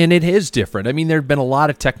 and it is different. I mean, there have been a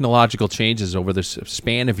lot of technological changes over the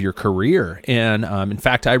span of your career. And in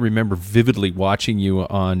fact, I remember vividly watching you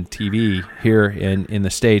on TV here in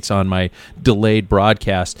the States on my delayed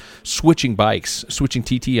broadcast, switching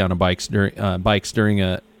TT on bikes during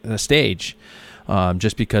a stage.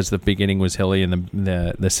 Just because the beginning was hilly and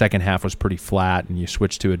the second half was pretty flat, and you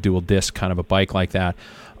switched to a dual disc kind of a bike like that.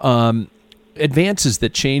 Advances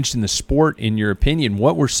that changed in the sport, in your opinion,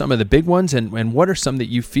 what were some of the big ones, and what are some that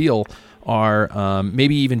you feel are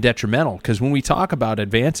maybe even detrimental. Because when we talk about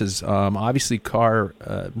advances, obviously car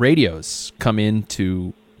radios come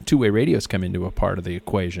into two-way radios come into a part of the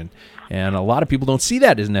equation, and a lot of people don't see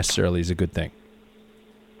that as necessarily as a good thing.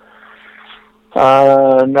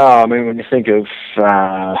 No, I mean, when you think of,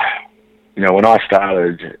 when I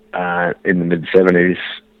started in the mid-'70s,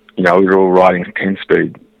 we were all riding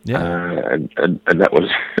 10-speed. Yeah. And that was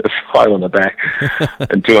 5 on the back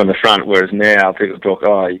and 2 on the front, whereas now people talk,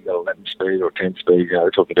 you got 11-speed or 10-speed, they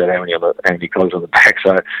talk about how many cogs on the back.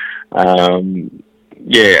 So,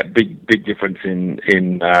 big difference in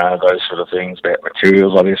those sort of things about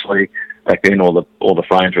materials, obviously. Back then, all the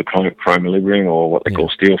frames were chrome aluminum, or what they call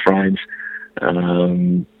steel frames.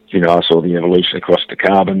 I saw the evolution across to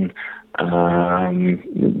carbon.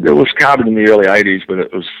 There was carbon in the early 80s, but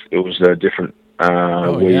it was a different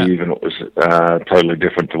weave, and it was totally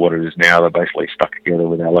different to what it is now. They're basically stuck together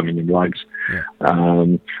with aluminium lugs. Yeah.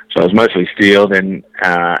 So it was mostly steel, then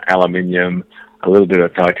aluminium, a little bit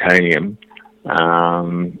of titanium.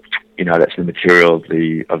 That's the material of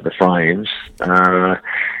the frames.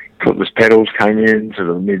 Clipless pedals came in to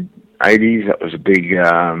the mid 80s. That was a big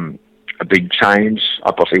change.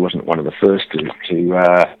 I possibly wasn't one of the first to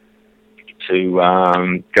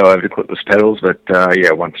go over to clipless pedals, but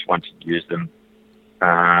once you used them,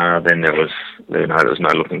 then there was no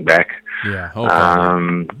looking back. Yeah. Okay.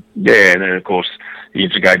 And then of course the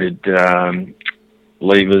integrated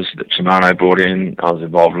levers that Shimano brought in. I was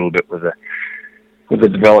involved a little bit with the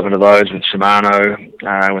development of those with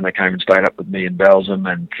Shimano when they came and stayed up with me in Belgium,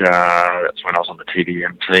 and that's when I was on the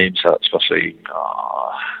TVM team. So it's possibly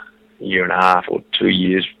a year and a half or 2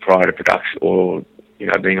 years prior to production, or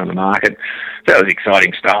being on the market. So that was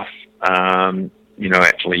exciting stuff.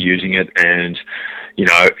 Actually using it, and in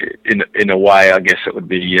a way, I guess it would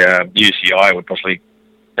be UCI would possibly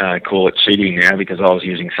call it cheating now, because I was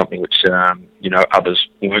using something which others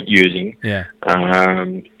weren't using. Yeah.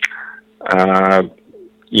 And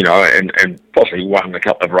possibly won a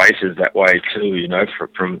couple of races that way too. It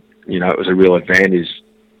was a real advantage.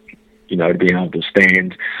 Being able to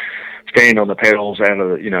stand on the pedals out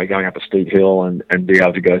of going up a steep hill and be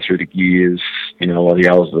able to go through the gears, while the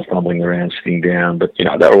others were fumbling around sitting down. But they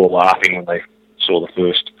were all laughing when they saw the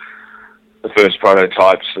first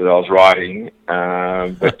prototypes that I was riding.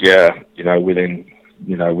 But within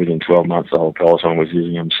 12 months the whole peloton was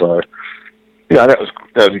using them. So that was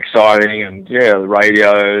exciting. And the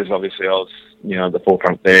radios, obviously I was at the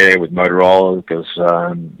forefront there with Motorola, because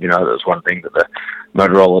that was one thing that the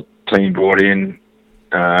Motorola team brought in.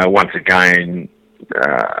 Once again,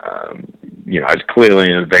 it's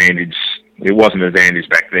clearly an advantage. It wasn't an advantage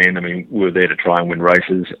back then. I mean, we were there to try and win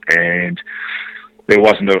races, and there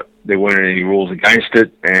weren't any rules against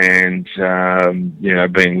it. And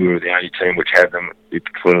being we were the only team which had them, it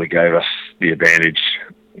clearly gave us the advantage.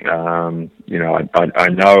 I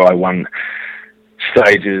know I won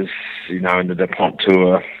stages, in the DuPont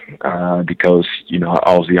Tour, because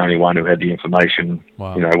I was the only one who had the information.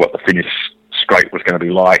 Wow. What the finish straight was going to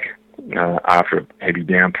be like after a heavy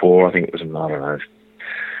downpour. I think it was in, Hot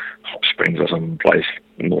Springs or some place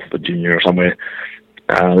in North Virginia or somewhere.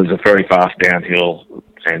 There was a very fast downhill,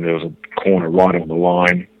 and there was a corner right on the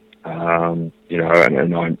line, and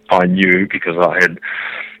I knew, because I had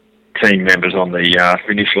team members on the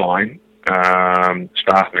finish line,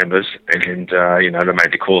 staff members, and they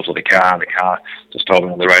made the calls with the car, and the car just told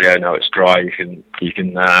me on the radio, no, it's dry, you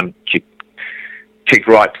can kick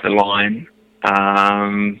right to the line.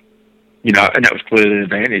 And that was clearly an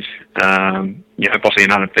advantage. Possibly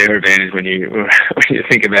an unfair advantage when you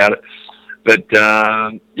think about it. But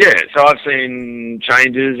so I've seen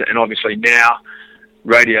changes, and obviously now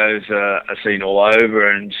radios are seen all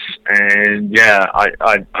over, and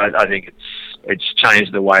I think it's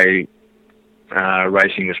changed the way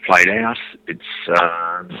racing is played out. It's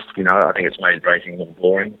I think it's made racing more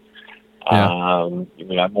boring. Yeah.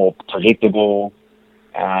 More predictable.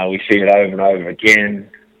 We see it over and over again,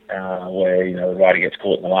 where the rider gets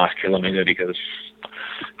caught in the last kilometre because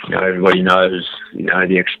everybody knows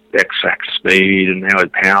the exact speed and how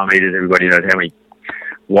it's power metered. Everybody knows how many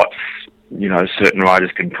watts certain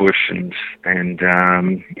riders can push, and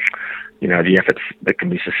the efforts that can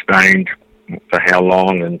be sustained for how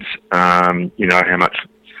long, and how much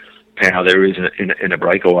power there is in a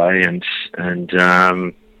breakaway, and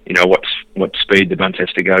what speed the bunch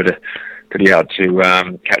has to go to be able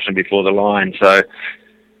to catch them before the line. So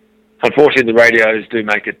unfortunately the radios do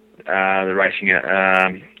make it the racing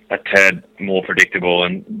a tad more predictable,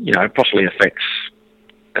 and possibly affects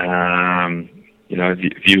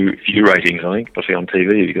view ratings, I think, possibly on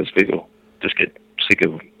TV, because people just get sick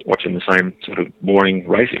of watching the same sort of boring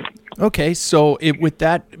racing. Okay, so with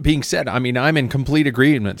that being said, I mean, I'm in complete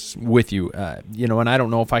agreement with you, and I don't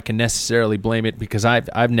know if I can necessarily blame it because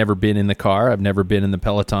I've never been in the car, I've never been in the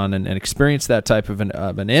peloton and experienced that type of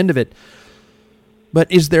an end of it. But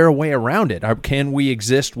is there a way around it? Can we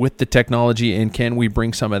exist with the technology, and can we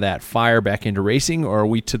bring some of that fire back into racing, or are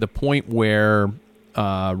we to the point where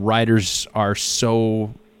riders are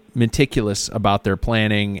so meticulous about their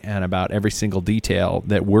planning and about every single detail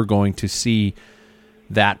that we're going to see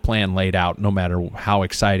that plan laid out no matter how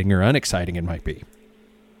exciting or unexciting it might be?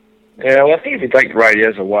 Yeah, well, I think if you take the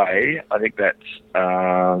radios away, I think that's,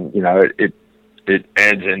 it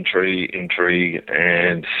adds intrigue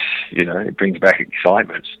and, it brings back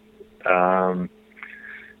excitement. Having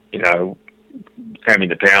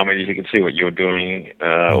the power meters, you can see what you're doing,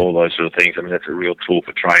 all those sort of things. I mean, that's a real tool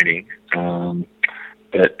for training.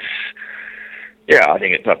 But yeah, I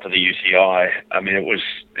think it's up to the UCI. I mean, it was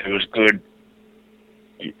good,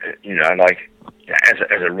 like as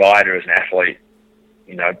a rider, as an athlete,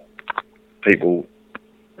 people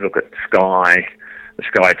look at the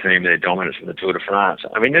Sky team, their dominance in the Tour de France.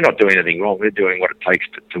 I mean, they're not doing anything wrong. They're doing what it takes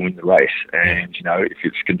to win the race. And, if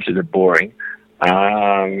it's considered boring,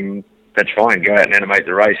 that's fine. Go out and animate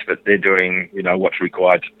the race. But they're doing, what's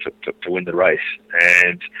required to win the race.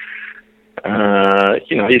 And,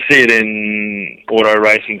 you see it in auto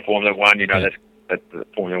racing, Formula One. That's the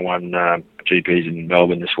Formula One GPs in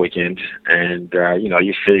Melbourne this weekend. And,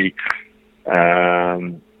 you see,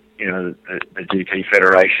 the GP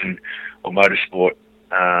Federation or motorsport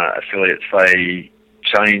affiliates, they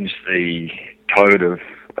change the code of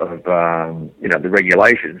the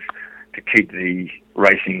regulations to keep the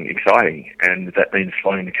racing exciting, and that means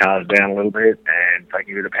slowing the cars down a little bit and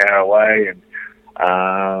taking a bit of power away, and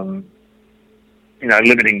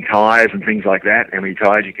limiting tyres and things like that, how many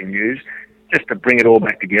tyres you can use, just to bring it all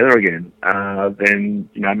back together again. Then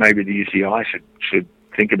maybe the UCI should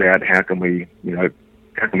think about how can we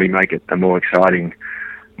make it a more exciting,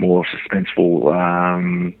 more suspenseful,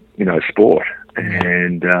 sport.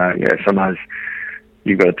 And sometimes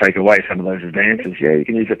you've got to take away some of those advances. Yeah, you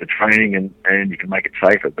can use it for training and you can make it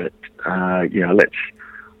safer, but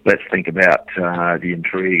let's think about the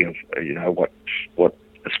intrigue of what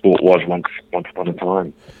the sport was once upon a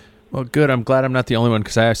time. Well, good. I'm glad I'm not the only one,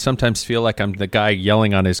 because I sometimes feel like I'm the guy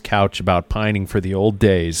yelling on his couch about pining for the old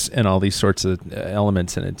days and all these sorts of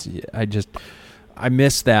elements, and I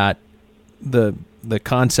miss that the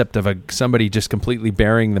concept of somebody just completely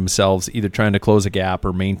burying themselves, either trying to close a gap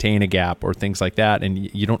or maintain a gap or things like that,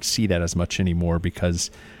 and you don't see that as much anymore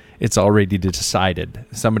because it's already decided.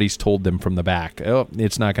 Somebody's told them from the back, oh,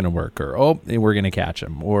 it's not going to work, or oh, we're going to catch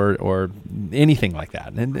them, or anything like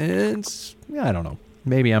that. And it's, I don't know.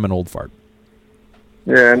 Maybe I'm an old fart.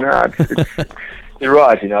 Yeah, no, it's you're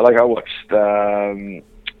right. Like I watched the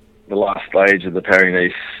last stage of the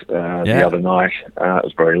Paris-Nice the other night. It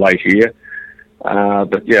was very late here.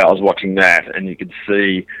 But yeah, I was watching that, and you could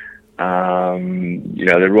see,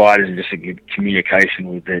 the riders are just in good communication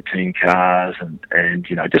with their team cars, and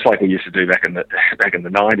just like we used to do back in the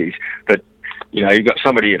 90s. But you've got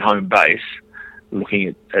somebody at home base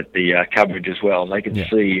looking at the coverage as well, and they can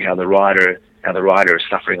see how the rider is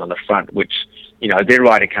suffering on the front, which their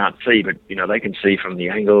rider can't see, but they can see from the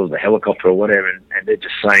angle of the helicopter or whatever, and they're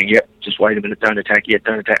just saying, "Yep, just wait a minute, don't attack yet,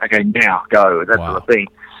 don't attack. Okay, now go." That sort of thing,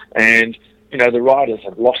 and the riders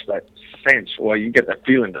have lost that sense, or you get that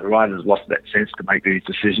feeling that the riders have lost that sense to make these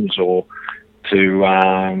decisions, or to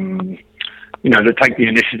to take the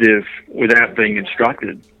initiative without being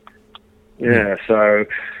instructed. Yeah, so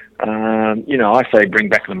I say bring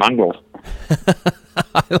back the mongrel.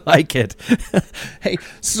 I like it. Hey,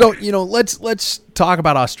 so let's talk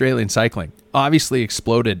about Australian cycling. Obviously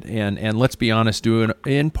exploded, and let's be honest, due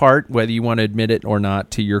in part, whether you want to admit it or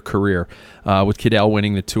not, to your career, with Cadel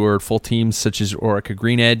winning the Tour, full teams such as Orica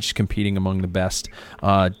Green Edge competing among the best.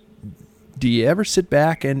 Do you ever sit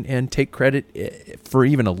back and take credit for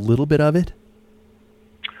even a little bit of it?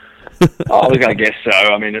 Oh, look, I guess so.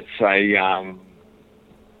 I mean, it's a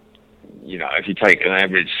if you take the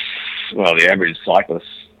average cyclist,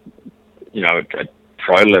 at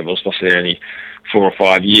pro level, especially only 4 or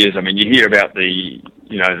 5 years. I mean, you hear about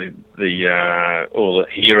all the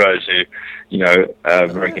heroes who, are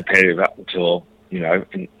very competitive up until,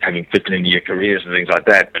 having 15-year careers and things like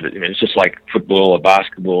that. But, it's just like football or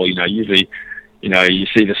basketball, usually, you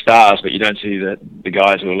see the stars, but you don't see the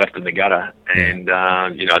guys who are left in the gutter. And,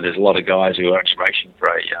 there's a lot of guys who are inspiration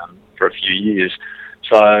for a few years.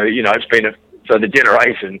 So, it's been so the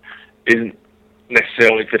generation isn't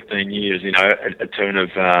necessarily 15 years, a turn of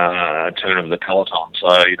the peloton. So,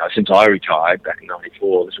 since I retired back in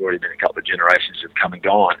 '94, there's already been a couple of generations have come and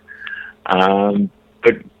gone.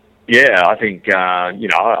 But yeah, I think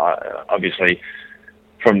obviously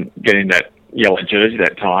from getting that yellow jersey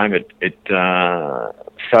that time, it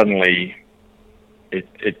suddenly it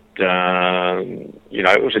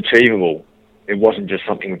was achievable. It wasn't just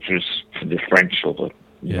something which was for the French or the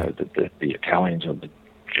Italians or the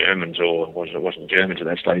Germans, or it wasn't Germans at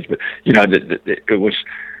that stage, but it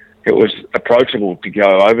was approachable to go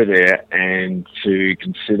over there and to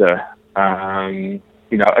consider a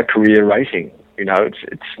career racing.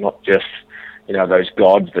 It's not just those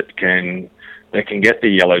gods that can get the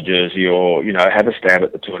yellow jersey or have a stab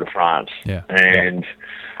at the Tour de France. Yeah. And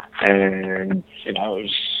it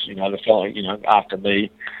was the following after me,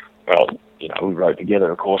 well, we rode together,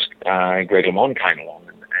 of course. Greg LeMond came along.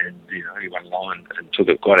 And he went along and took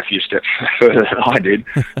it quite a few steps further than I did.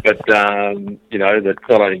 But that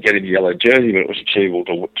not only getting the yellow jersey, but it was achievable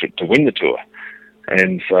to win the Tour.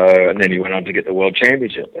 And then he went on to get the World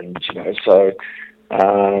Championship. And so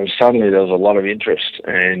suddenly there was a lot of interest,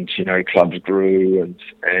 and clubs grew,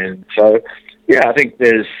 and so yeah, I think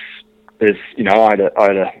I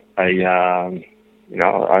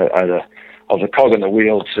was a cog in the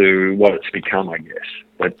wheel to what it's become, I guess.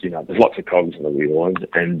 But there's lots of cogs in the wheel,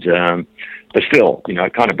 and but still,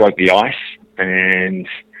 it kind of broke the ice, and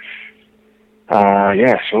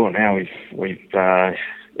sure. Now we've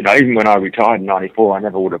even when I retired in '94, I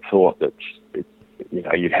never would have thought that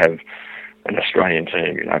you'd have an Australian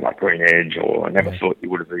team, like Green Edge, or I never thought you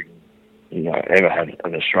would have even ever had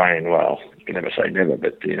an Australian. Well, you can never say never,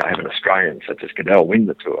 but have an Australian such as Cadel win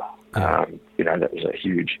the Tour. That was a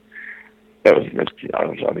huge. That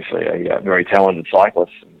was obviously a very talented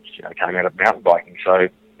cyclist, and came out of mountain biking. So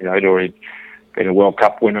he'd already been a World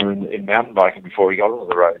Cup winner in mountain biking before he got onto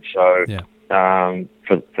the road. So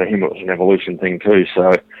for him, it was an evolution thing too.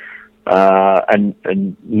 So and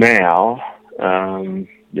now,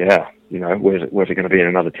 where's it going to be in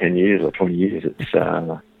another 10 years or 20 years?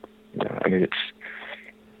 It's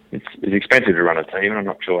it's expensive to run a team, and I'm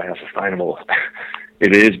not sure how sustainable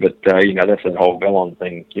it is, but that's the whole Bellon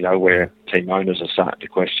thing, where team owners are starting to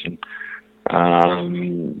question,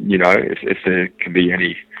 if there can be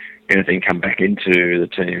anything come back into the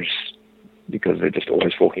teams, because they're just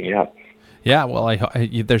always forking out. Yeah, well,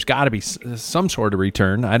 there's got to be some sort of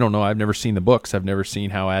return. I don't know. I've never seen the books. I've never seen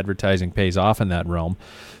how advertising pays off in that realm.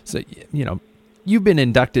 So, you've been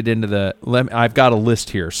inducted into I've got a list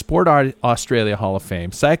here: Sport Australia Hall of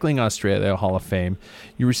Fame, Cycling Australia Hall of Fame.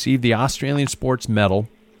 You received the Australian Sports Medal,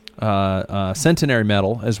 Centenary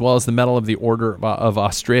Medal, as well as the Medal of the Order of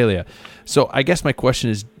Australia. So I guess my question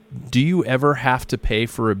is, do you ever have to pay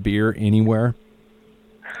for a beer anywhere?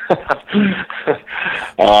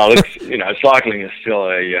 Cycling is still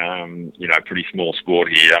a pretty small sport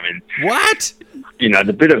here. I mean, what?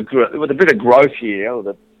 The bit of growth here, or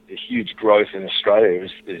the huge growth in Australia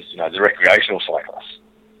is the recreational cyclists.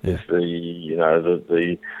 Yeah. It's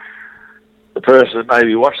the person that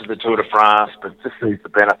maybe watches the Tour de France, but just sees the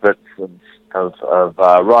benefits of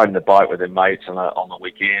riding the bike with their mates on the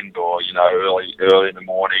weekend, or early in the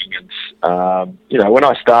morning. And when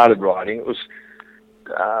I started riding, it was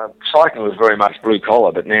cycling was very much blue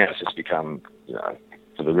collar, but now it's just become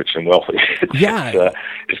for the rich and wealthy.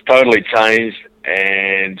 It's totally changed,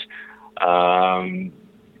 and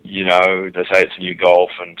they say it's new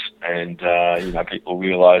golf, and people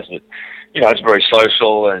realise that it's very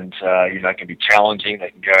social, and it can be challenging. They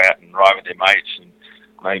can go out and ride with their mates, and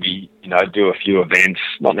maybe do a few events,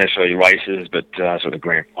 not necessarily races, but sort of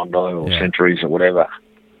Grand Fondo or Centuries or whatever,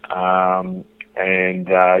 and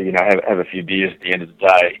have a few beers at the end of the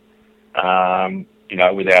day,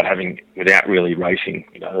 without really racing.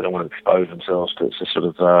 They don't want to expose themselves to sort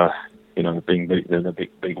of being beaten in a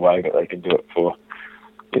big way, but they can do it for.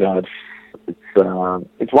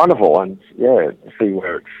 It's wonderful, and to see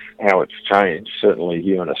how it's changed. Certainly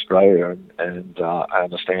here in Australia, and I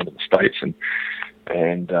understand in the States and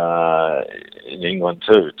in England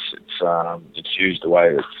too. It's huge the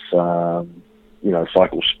way that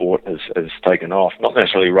cycle sport has taken off. Not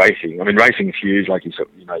necessarily racing. I mean, racing is huge. Like you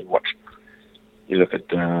look at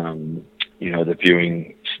the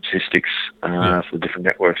viewing statistics for the different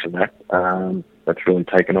networks and that. That's really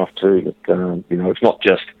taken off too. But it's not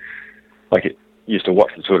just like it used to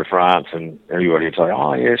watch the Tour de France and everybody would say,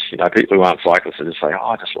 oh yes, people who aren't cyclists would just say, oh,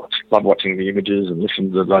 I just love watching the images and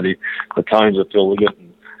listen to the tones of Phil Liggett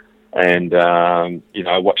and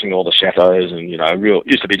watching all the chateaus, and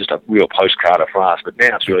used to be just a real postcard of France, but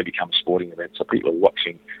now it's really become a sporting event. So people are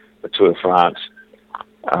watching the Tour de France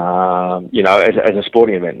as a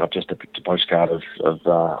sporting event, not just a postcard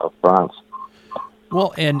of France.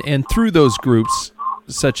 Well, and through those groups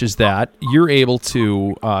such as that, you were able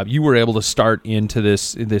to start into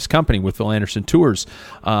this company with Phil Anderson Tours,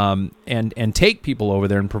 and take people over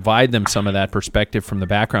there and provide them some of that perspective from the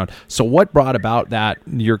background. So, what brought about that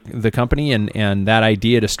the company and that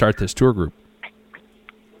idea to start this tour group?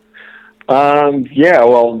 I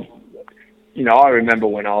remember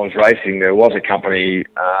when I was racing, there was a company,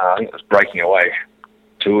 I think it was Breaking Away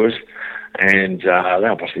Tours, and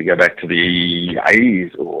they'll possibly go back to the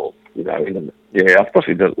 80s or,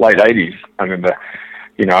 possibly the late 80s. I remember,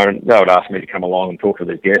 and they would ask me to come along and talk to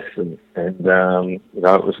their guests, and it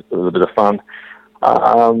was a bit of fun.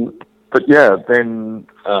 Then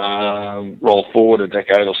roll forward a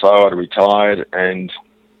decade or so, I'd retired, and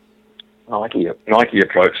Nike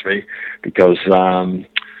approached me because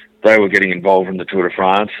they were getting involved in the Tour de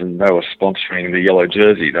France, and they were sponsoring the yellow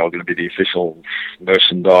jersey. They were going to be the official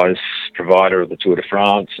merchandise provider of the Tour de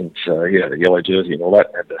France, and the yellow jersey and all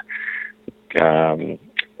that had the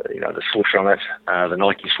swoosh on it, the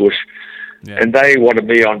Nike swoosh. Yeah. And they wanted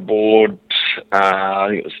me on board. I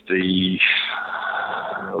think it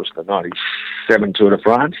was the 97 Tour de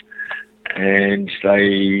France, and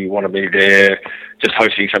they wanted me there, just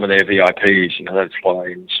hosting some of their VIPs. They'd fly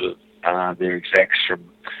in sort of their execs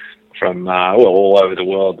from all over the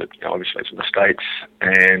world, but obviously from the States,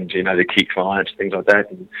 and the key clients, things like that.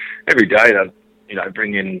 And every day they'd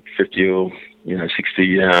bring in 50 or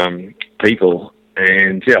 60 people,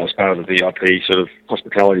 and I was part of the VIP sort of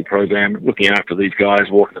hospitality program, looking after these guys,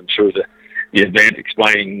 walking them through the event,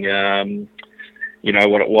 explaining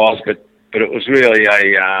what it was, but it was really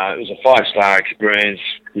it was a 5-star experience,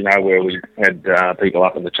 where we had people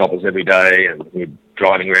up in the choppers every day, and we're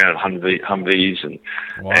driving around Humvees and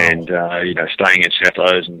wow. and staying in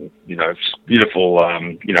chateaus, and beautiful.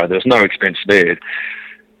 There was no expense spared,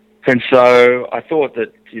 and so I thought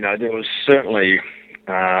that there was certainly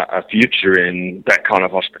a future in that kind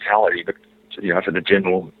of hospitality, but for the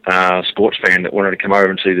general sports fan that wanted to come over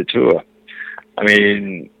and see the tour. I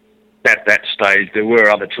mean, at that stage, there were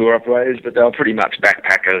other tour operators, but they were pretty much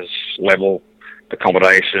backpackers level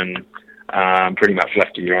accommodation, pretty much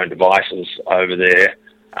left to your own devices over there.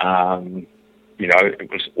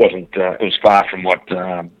 It was far from what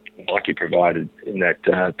Nike provided in that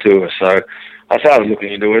tour. So I started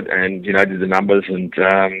looking into it, and did the numbers, and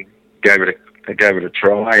gave it a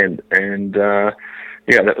try, and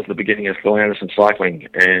that was the beginning of Phil Anderson Cycling,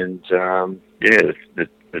 and the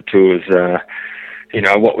tours.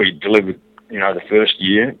 What we delivered, the first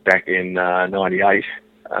year back in 98,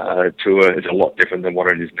 tour is a lot different than what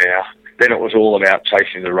it is now. Then it was all about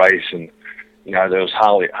chasing the race, and, there was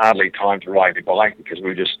hardly time to ride your bike because we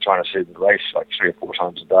were just trying to see the race like 3 or 4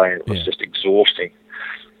 times a day, and it was just exhausting.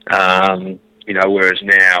 Whereas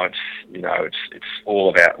now it's all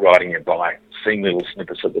about riding your bike, seeing little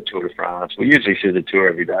snippets of the Tour de France. We usually see the tour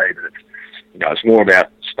every day, but it's more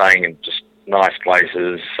about staying in just nice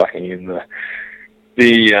places, sucking in the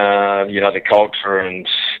culture, and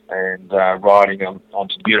riding on some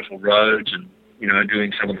beautiful roads, and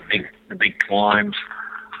doing some of the big climbs,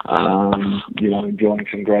 enjoying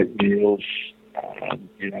some great meals.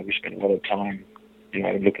 We spent a lot of time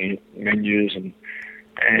looking at menus and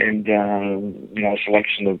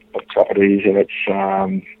selection of properties, and it's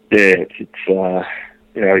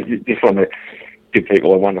you just want to give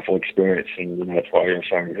people a wonderful experience, and that's why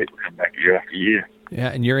so many people come back year after year. Yeah,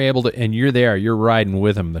 and you're able to, and you're there, you're riding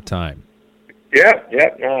with them the time. Yeah,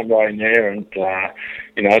 no, I'm riding there, and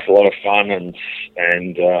it's a lot of fun, and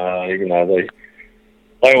even though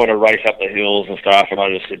they want to race up the hills and stuff, and I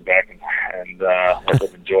just sit back and let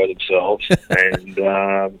them enjoy themselves, and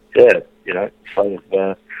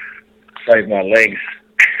save my legs.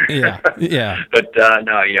 Yeah. But I'm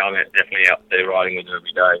definitely out there riding with them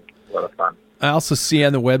every day. A lot of fun. I also see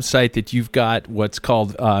on the website that you've got what's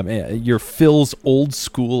called your Phil's Old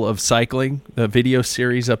School of Cycling, the video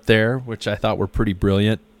series up there, which I thought were pretty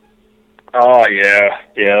brilliant. Oh, yeah.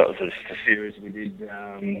 It was a series we did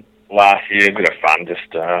last year. A bit of fun,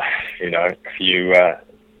 just, a few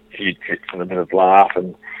tricks and a bit of laugh.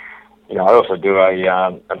 And, I also do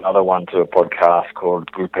another one to a podcast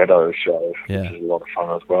called Gruppetto Show, which is a lot of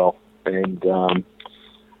fun as well. And,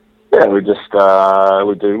 we just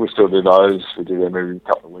we still do those. We do them every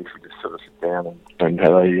couple of weeks. We just sort of sit down and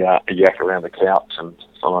have a yak around the couch, and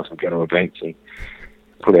sometimes we go to events and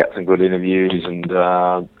put out some good interviews, and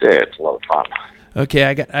it's a lot of fun. Okay,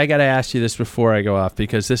 I got to ask you this before I go off,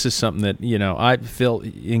 because this is something that, I feel,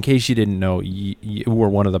 in case you didn't know, you were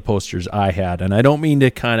one of the posters I had, and I don't mean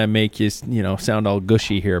to kind of make you, sound all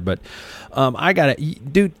gushy here, but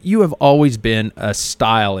dude, you have always been a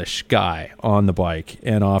stylish guy on the bike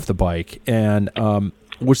and off the bike, and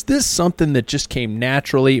was this something that just came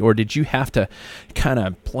naturally, or did you have to kind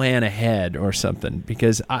of plan ahead or something?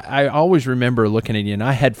 Because I always remember looking at you, and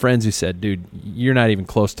I had friends who said, dude, you're not even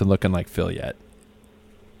close to looking like Phil yet.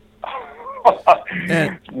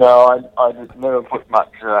 No, I just never put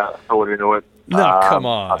much thought into it. No, come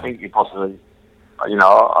on. I think you possibly, you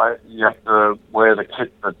have to wear the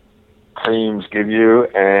kit that teams give you,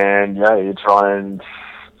 and you try and,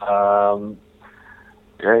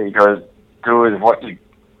 you got to do with what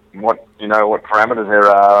parameters there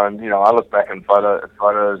are. And I look back in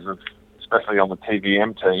photos of, especially on the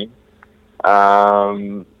TVM team.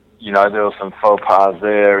 There were some faux pas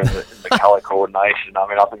there in the colour coordination. I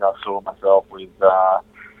mean, I think I saw myself with the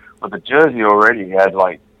jersey already. He had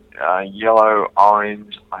like yellow,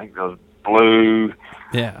 orange, I think there was blue,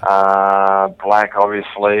 black,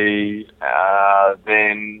 obviously.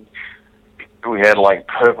 Then we had like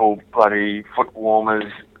purple bloody foot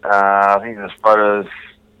warmers. I think there's photos,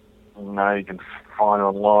 you can find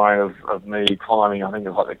online of me climbing, I think it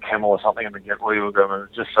was like the Camel or something, and the Get Wheel Gum.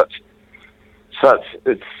 It's just such,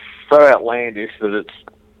 it's so outlandish that it's,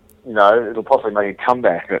 it'll possibly make a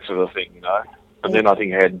comeback, that sort of thing, And then I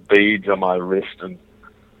think I had beads on my wrist, and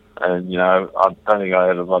I don't think I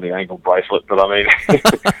had a bloody ankle bracelet, but I mean,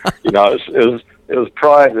 it was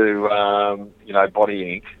prior to,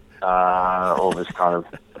 Body Ink, all this kind of,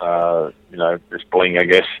 this bling, I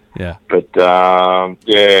guess. Yeah. But,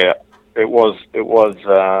 it was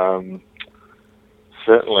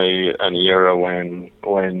certainly an era when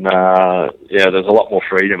there's a lot more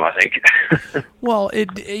freedom, I think. Well,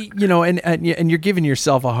 and you're giving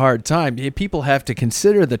yourself a hard time. People have to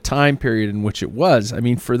consider the time period in which it was. I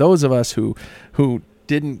mean, for those of us who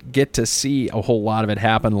didn't get to see a whole lot of it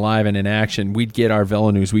happen live and in action, we'd get our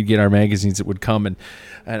Velo News, we'd get our magazines that would come, and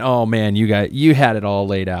oh man, you had it all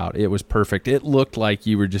laid out. It was perfect. It looked like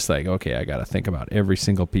you were just like, okay, I got to think about every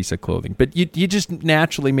single piece of clothing. But you just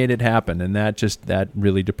naturally made it happen, and that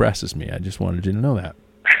really depresses me. I just wanted you to know that.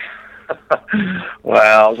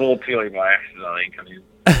 Well, it was all purely by accident, I think. I mean,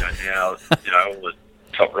 now, all the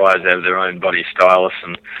top riders have their own body stylists,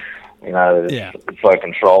 and it's so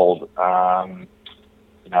controlled. By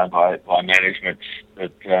management,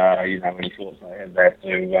 that when you thought they had that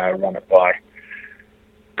to run it by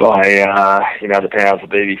the powers that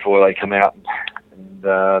be before they come out and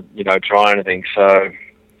try anything. So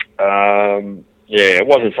it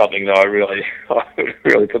wasn't something that I really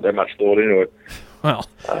put that much thought into it. Well,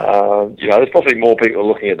 there's probably more people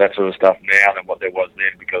looking at that sort of stuff now than what there was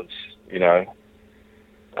then, because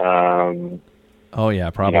oh yeah,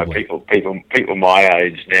 probably people my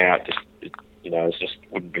age now it just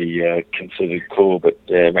wouldn't be considered cool, but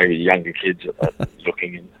maybe the younger kids are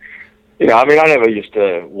looking. And I never used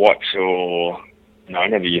to watch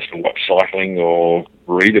cycling or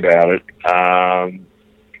read about it.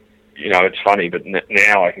 It's funny, but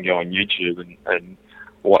now I can go on YouTube and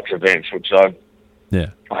watch events which I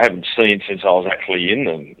haven't seen since I was actually in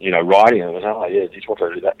them. Riding them. I was, oh yeah, just what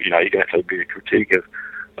I do that. You can actually be a critique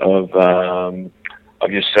of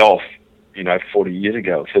yourself. 40 years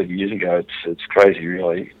ago, 30 years ago, it's crazy,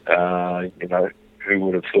 really. Who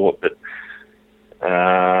would have thought that,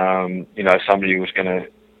 somebody was going to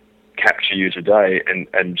capture you today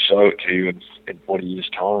and show it to you in 40 years'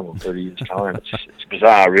 time or 30 years' time? It's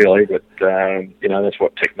bizarre, really, but, that's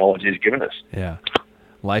what technology has given us. Yeah.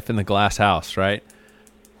 Life in the glass house, right?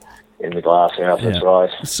 In the glass house, that's right.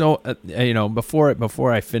 So,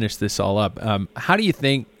 before I finish this all up, how do you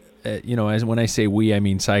think, as when I say we, I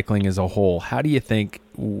mean cycling as a whole, how do you think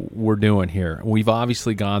we're doing here? We've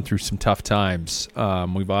obviously gone through some tough times.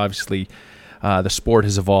 We've obviously, the sport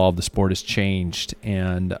has evolved, the sport has changed,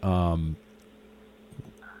 and how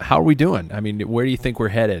are we doing? I mean, where do you think we're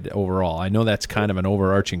headed overall? I know that's kind of an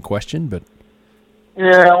overarching question, but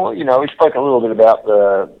yeah, well, we spoke a little bit about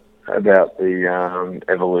the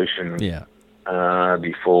evolution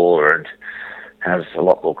before, and has a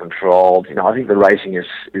lot more controlled. I think the racing is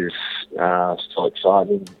still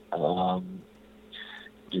exciting.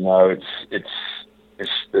 It's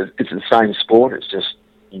the same sport. It's just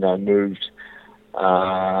moved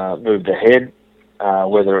ahead.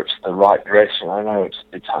 Whether it's the right direction, I know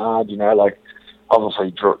it's hard.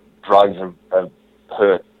 Obviously drugs have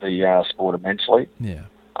hurt the sport immensely. Yeah.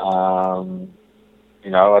 I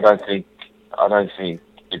don't think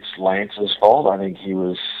it's Lance's fault. I think he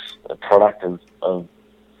was a product of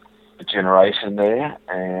generation there,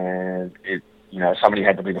 and it, somebody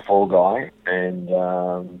had to be the fall guy, and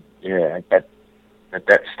at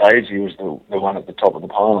that stage he was the one at the top of the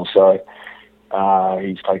pile. So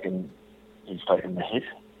he's taken the hit,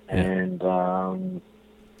 and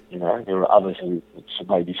there are others who should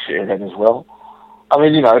maybe share that as well. I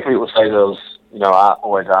mean, people say there was,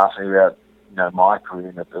 always ask me about, my career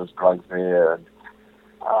and if there was drugs there, and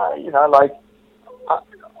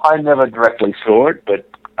I never directly saw it, but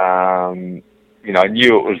I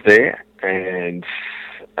knew it was there, and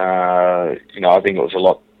I think it was a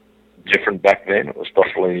lot different back then. It was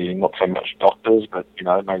possibly not so much doctors, but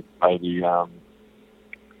maybe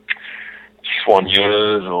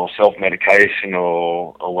soigneurs or self-medication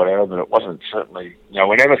or whatever. But it wasn't certainly.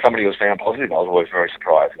 Whenever somebody was found positive, I was always very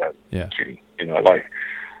surprised. Kidding. Like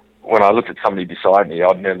when I looked at somebody beside me,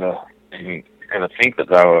 I'd never even ever think that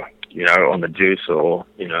they were on the juice or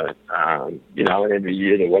and every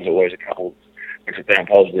year there was always a couple which were found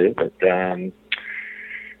positive, but I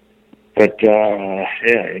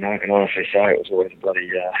can honestly say it was always a bloody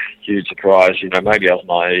huge surprise. Maybe I was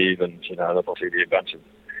naive, and there'll probably be a bunch of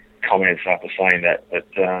comments after saying that, but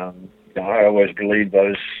I always believed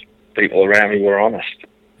those people around me were honest.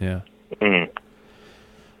 Yeah. Mm.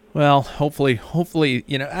 Well, hopefully,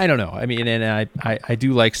 I don't know. I mean, and I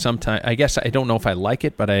do like sometimes, I guess I don't know if I like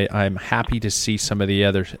it, but I'm happy to see some of the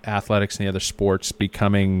other athletics and the other sports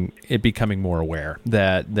becoming more aware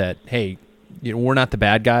that hey, we're not the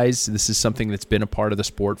bad guys. This is something that's been a part of the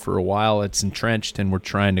sport for a while. It's entrenched, and we're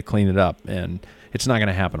trying to clean it up, and it's not going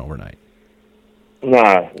to happen overnight. No,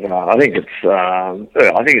 I think it's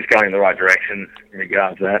going in the right direction in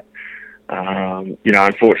regards to that.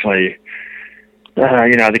 Unfortunately,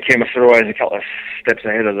 the chemists are always a couple of steps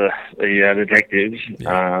ahead of the detectives.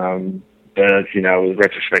 Yeah. But with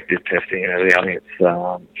retrospective testing and everything,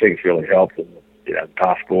 I think it's really helped. And,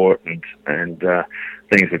 passport and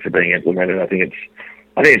things which are being implemented. I think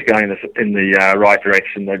it's going in the right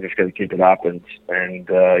direction. They've just got to keep it up, and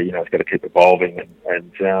it's got to keep evolving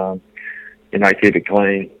and keep it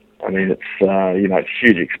clean. I mean, it's it's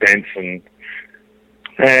huge expense and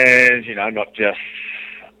not just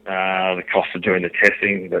the cost of doing the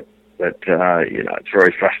testing, but it's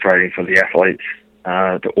very frustrating for the athletes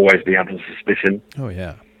to always be under suspicion. Oh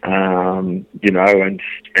yeah.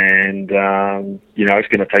 It's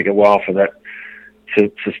going to take a while for that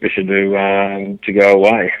suspicion to go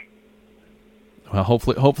away. Well,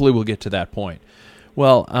 hopefully we'll get to that point.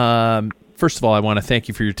 Well, first of all, I want to thank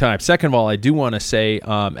you for your time. Second of all, I do want to say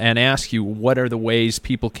and ask you, what are the ways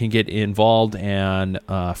people can get involved and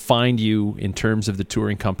find you in terms of the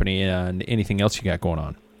touring company and anything else you got going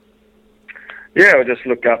on? Yeah, we'll just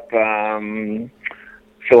look up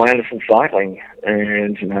Phil Anderson Cycling,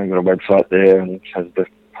 and we've got a website there, and it has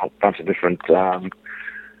a bunch of different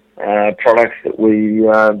products that we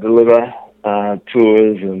deliver,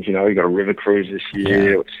 tours, and we've got a river cruise this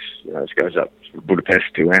year, which goes up from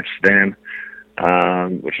Budapest to Amsterdam,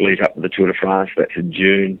 which leads up to the Tour de France. That's in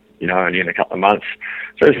June, only in a couple of months.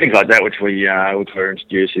 So there's things like that which we're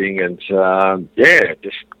introducing, and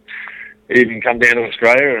just even come down to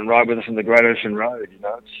Australia and ride with us on the Great Ocean Road.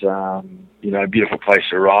 It's a beautiful place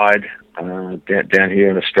to ride down here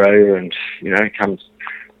in Australia, and come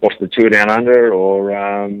watch the tour down under, or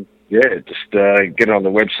just get on the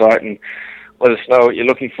website and let us know what you're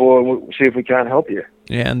looking for, and we'll see if we can't help you.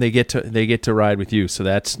 Yeah, and they get to ride with you, so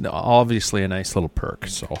that's obviously a nice little perk.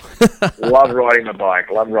 So Love riding my bike.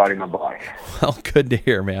 Well, good to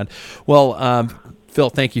hear, man. Well, Phil,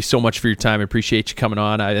 thank you so much for your time. I appreciate you coming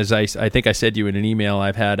on. As I think I said to you in an email,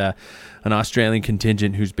 I've had an Australian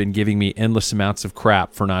contingent who's been giving me endless amounts of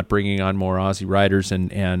crap for not bringing on more Aussie riders,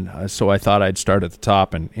 and so I thought I'd start at the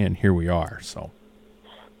top, and here we are. So,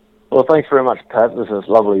 well, thanks very much, Pat. This is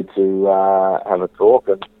lovely to have a talk,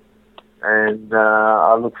 and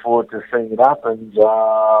I look forward to seeing it up. And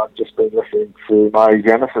just been listening to Murray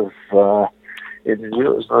Genesis'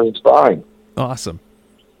 interview. It was very inspiring. Awesome.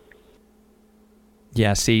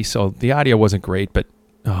 Yeah, see, so the audio wasn't great, but,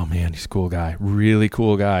 oh, man, he's a cool guy. Really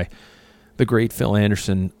cool guy. The great Phil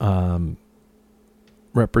Anderson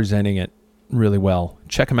representing it really well.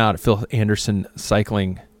 Check him out at Phil Anderson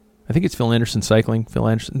Cycling. I think it's Phil Anderson Cycling.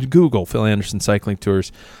 Google Phil Anderson Cycling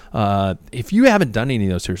Tours. If you haven't done any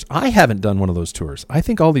of those tours, I haven't done one of those tours. I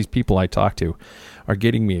think all these people I talk to are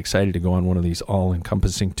getting me excited to go on one of these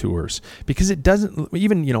all-encompassing tours, because it doesn't,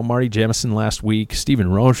 even, Marty Jamieson last week,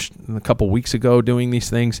 Stephen Roche a couple weeks ago doing these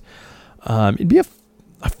things. It'd be a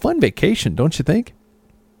fun vacation, don't you think?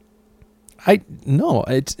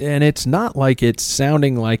 It's not like it's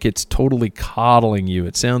sounding like it's totally coddling you.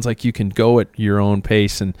 It sounds like you can go at your own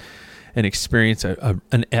pace and and experience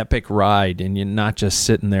an epic ride, and you're not just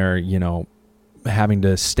sitting there, having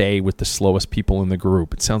to stay with the slowest people in the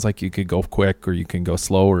group. It sounds like you could go quick or you can go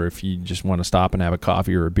slow, or if you just want to stop and have a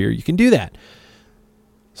coffee or a beer, you can do that.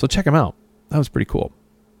 So check them out. That was pretty cool.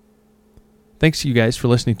 Thanks to you guys for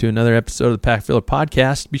listening to another episode of the Pack Filler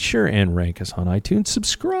Podcast. Be sure and rank us on iTunes.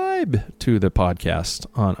 Subscribe to the podcast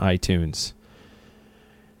on iTunes.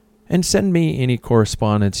 And send me any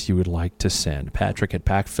correspondence you would like to send. Patrick at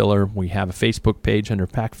Pack Filler. We have a Facebook page under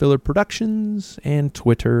Pack Filler Productions, and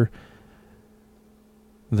Twitter.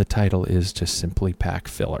 The title is just simply Pack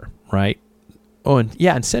Filler, right? Oh,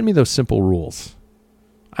 and send me those simple rules.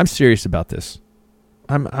 I'm serious about this.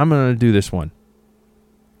 I'm going to do this one,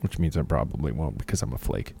 which means I probably won't because I'm a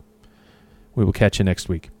flake. We will catch you next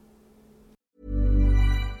week.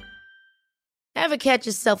 Ever catch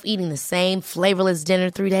yourself eating the same flavorless dinner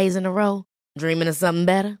 3 days in a row? Dreaming of something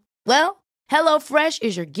better? Well, HelloFresh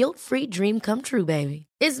is your guilt-free dream come true, baby.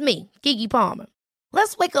 It's me, Keke Palmer.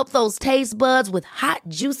 Let's wake up those taste buds with hot,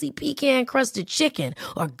 juicy pecan-crusted chicken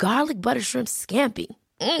or garlic butter shrimp scampi.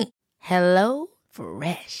 Hello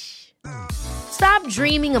Fresh. Stop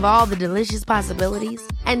dreaming of all the delicious possibilities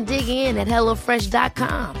and dig in at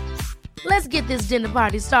HelloFresh.com. Let's get this dinner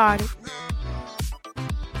party started.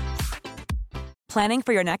 Planning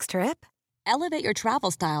for your next trip? Elevate your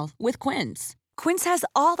travel style with Quince. Quince has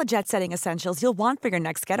all the jet-setting essentials you'll want for your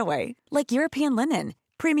next getaway, like European linen,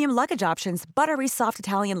 premium luggage options, buttery soft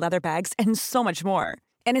Italian leather bags, and so much more.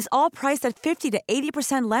 And is all priced at 50 to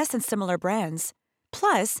 80% less than similar brands.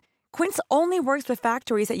 Plus, Quince only works with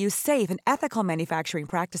factories that use safe and ethical manufacturing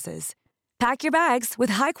practices. Pack your bags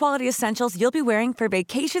with high-quality essentials you'll be wearing for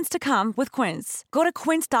vacations to come with Quince. Go to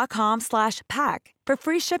quince.com/pack for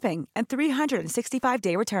free shipping and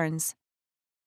 365-day returns.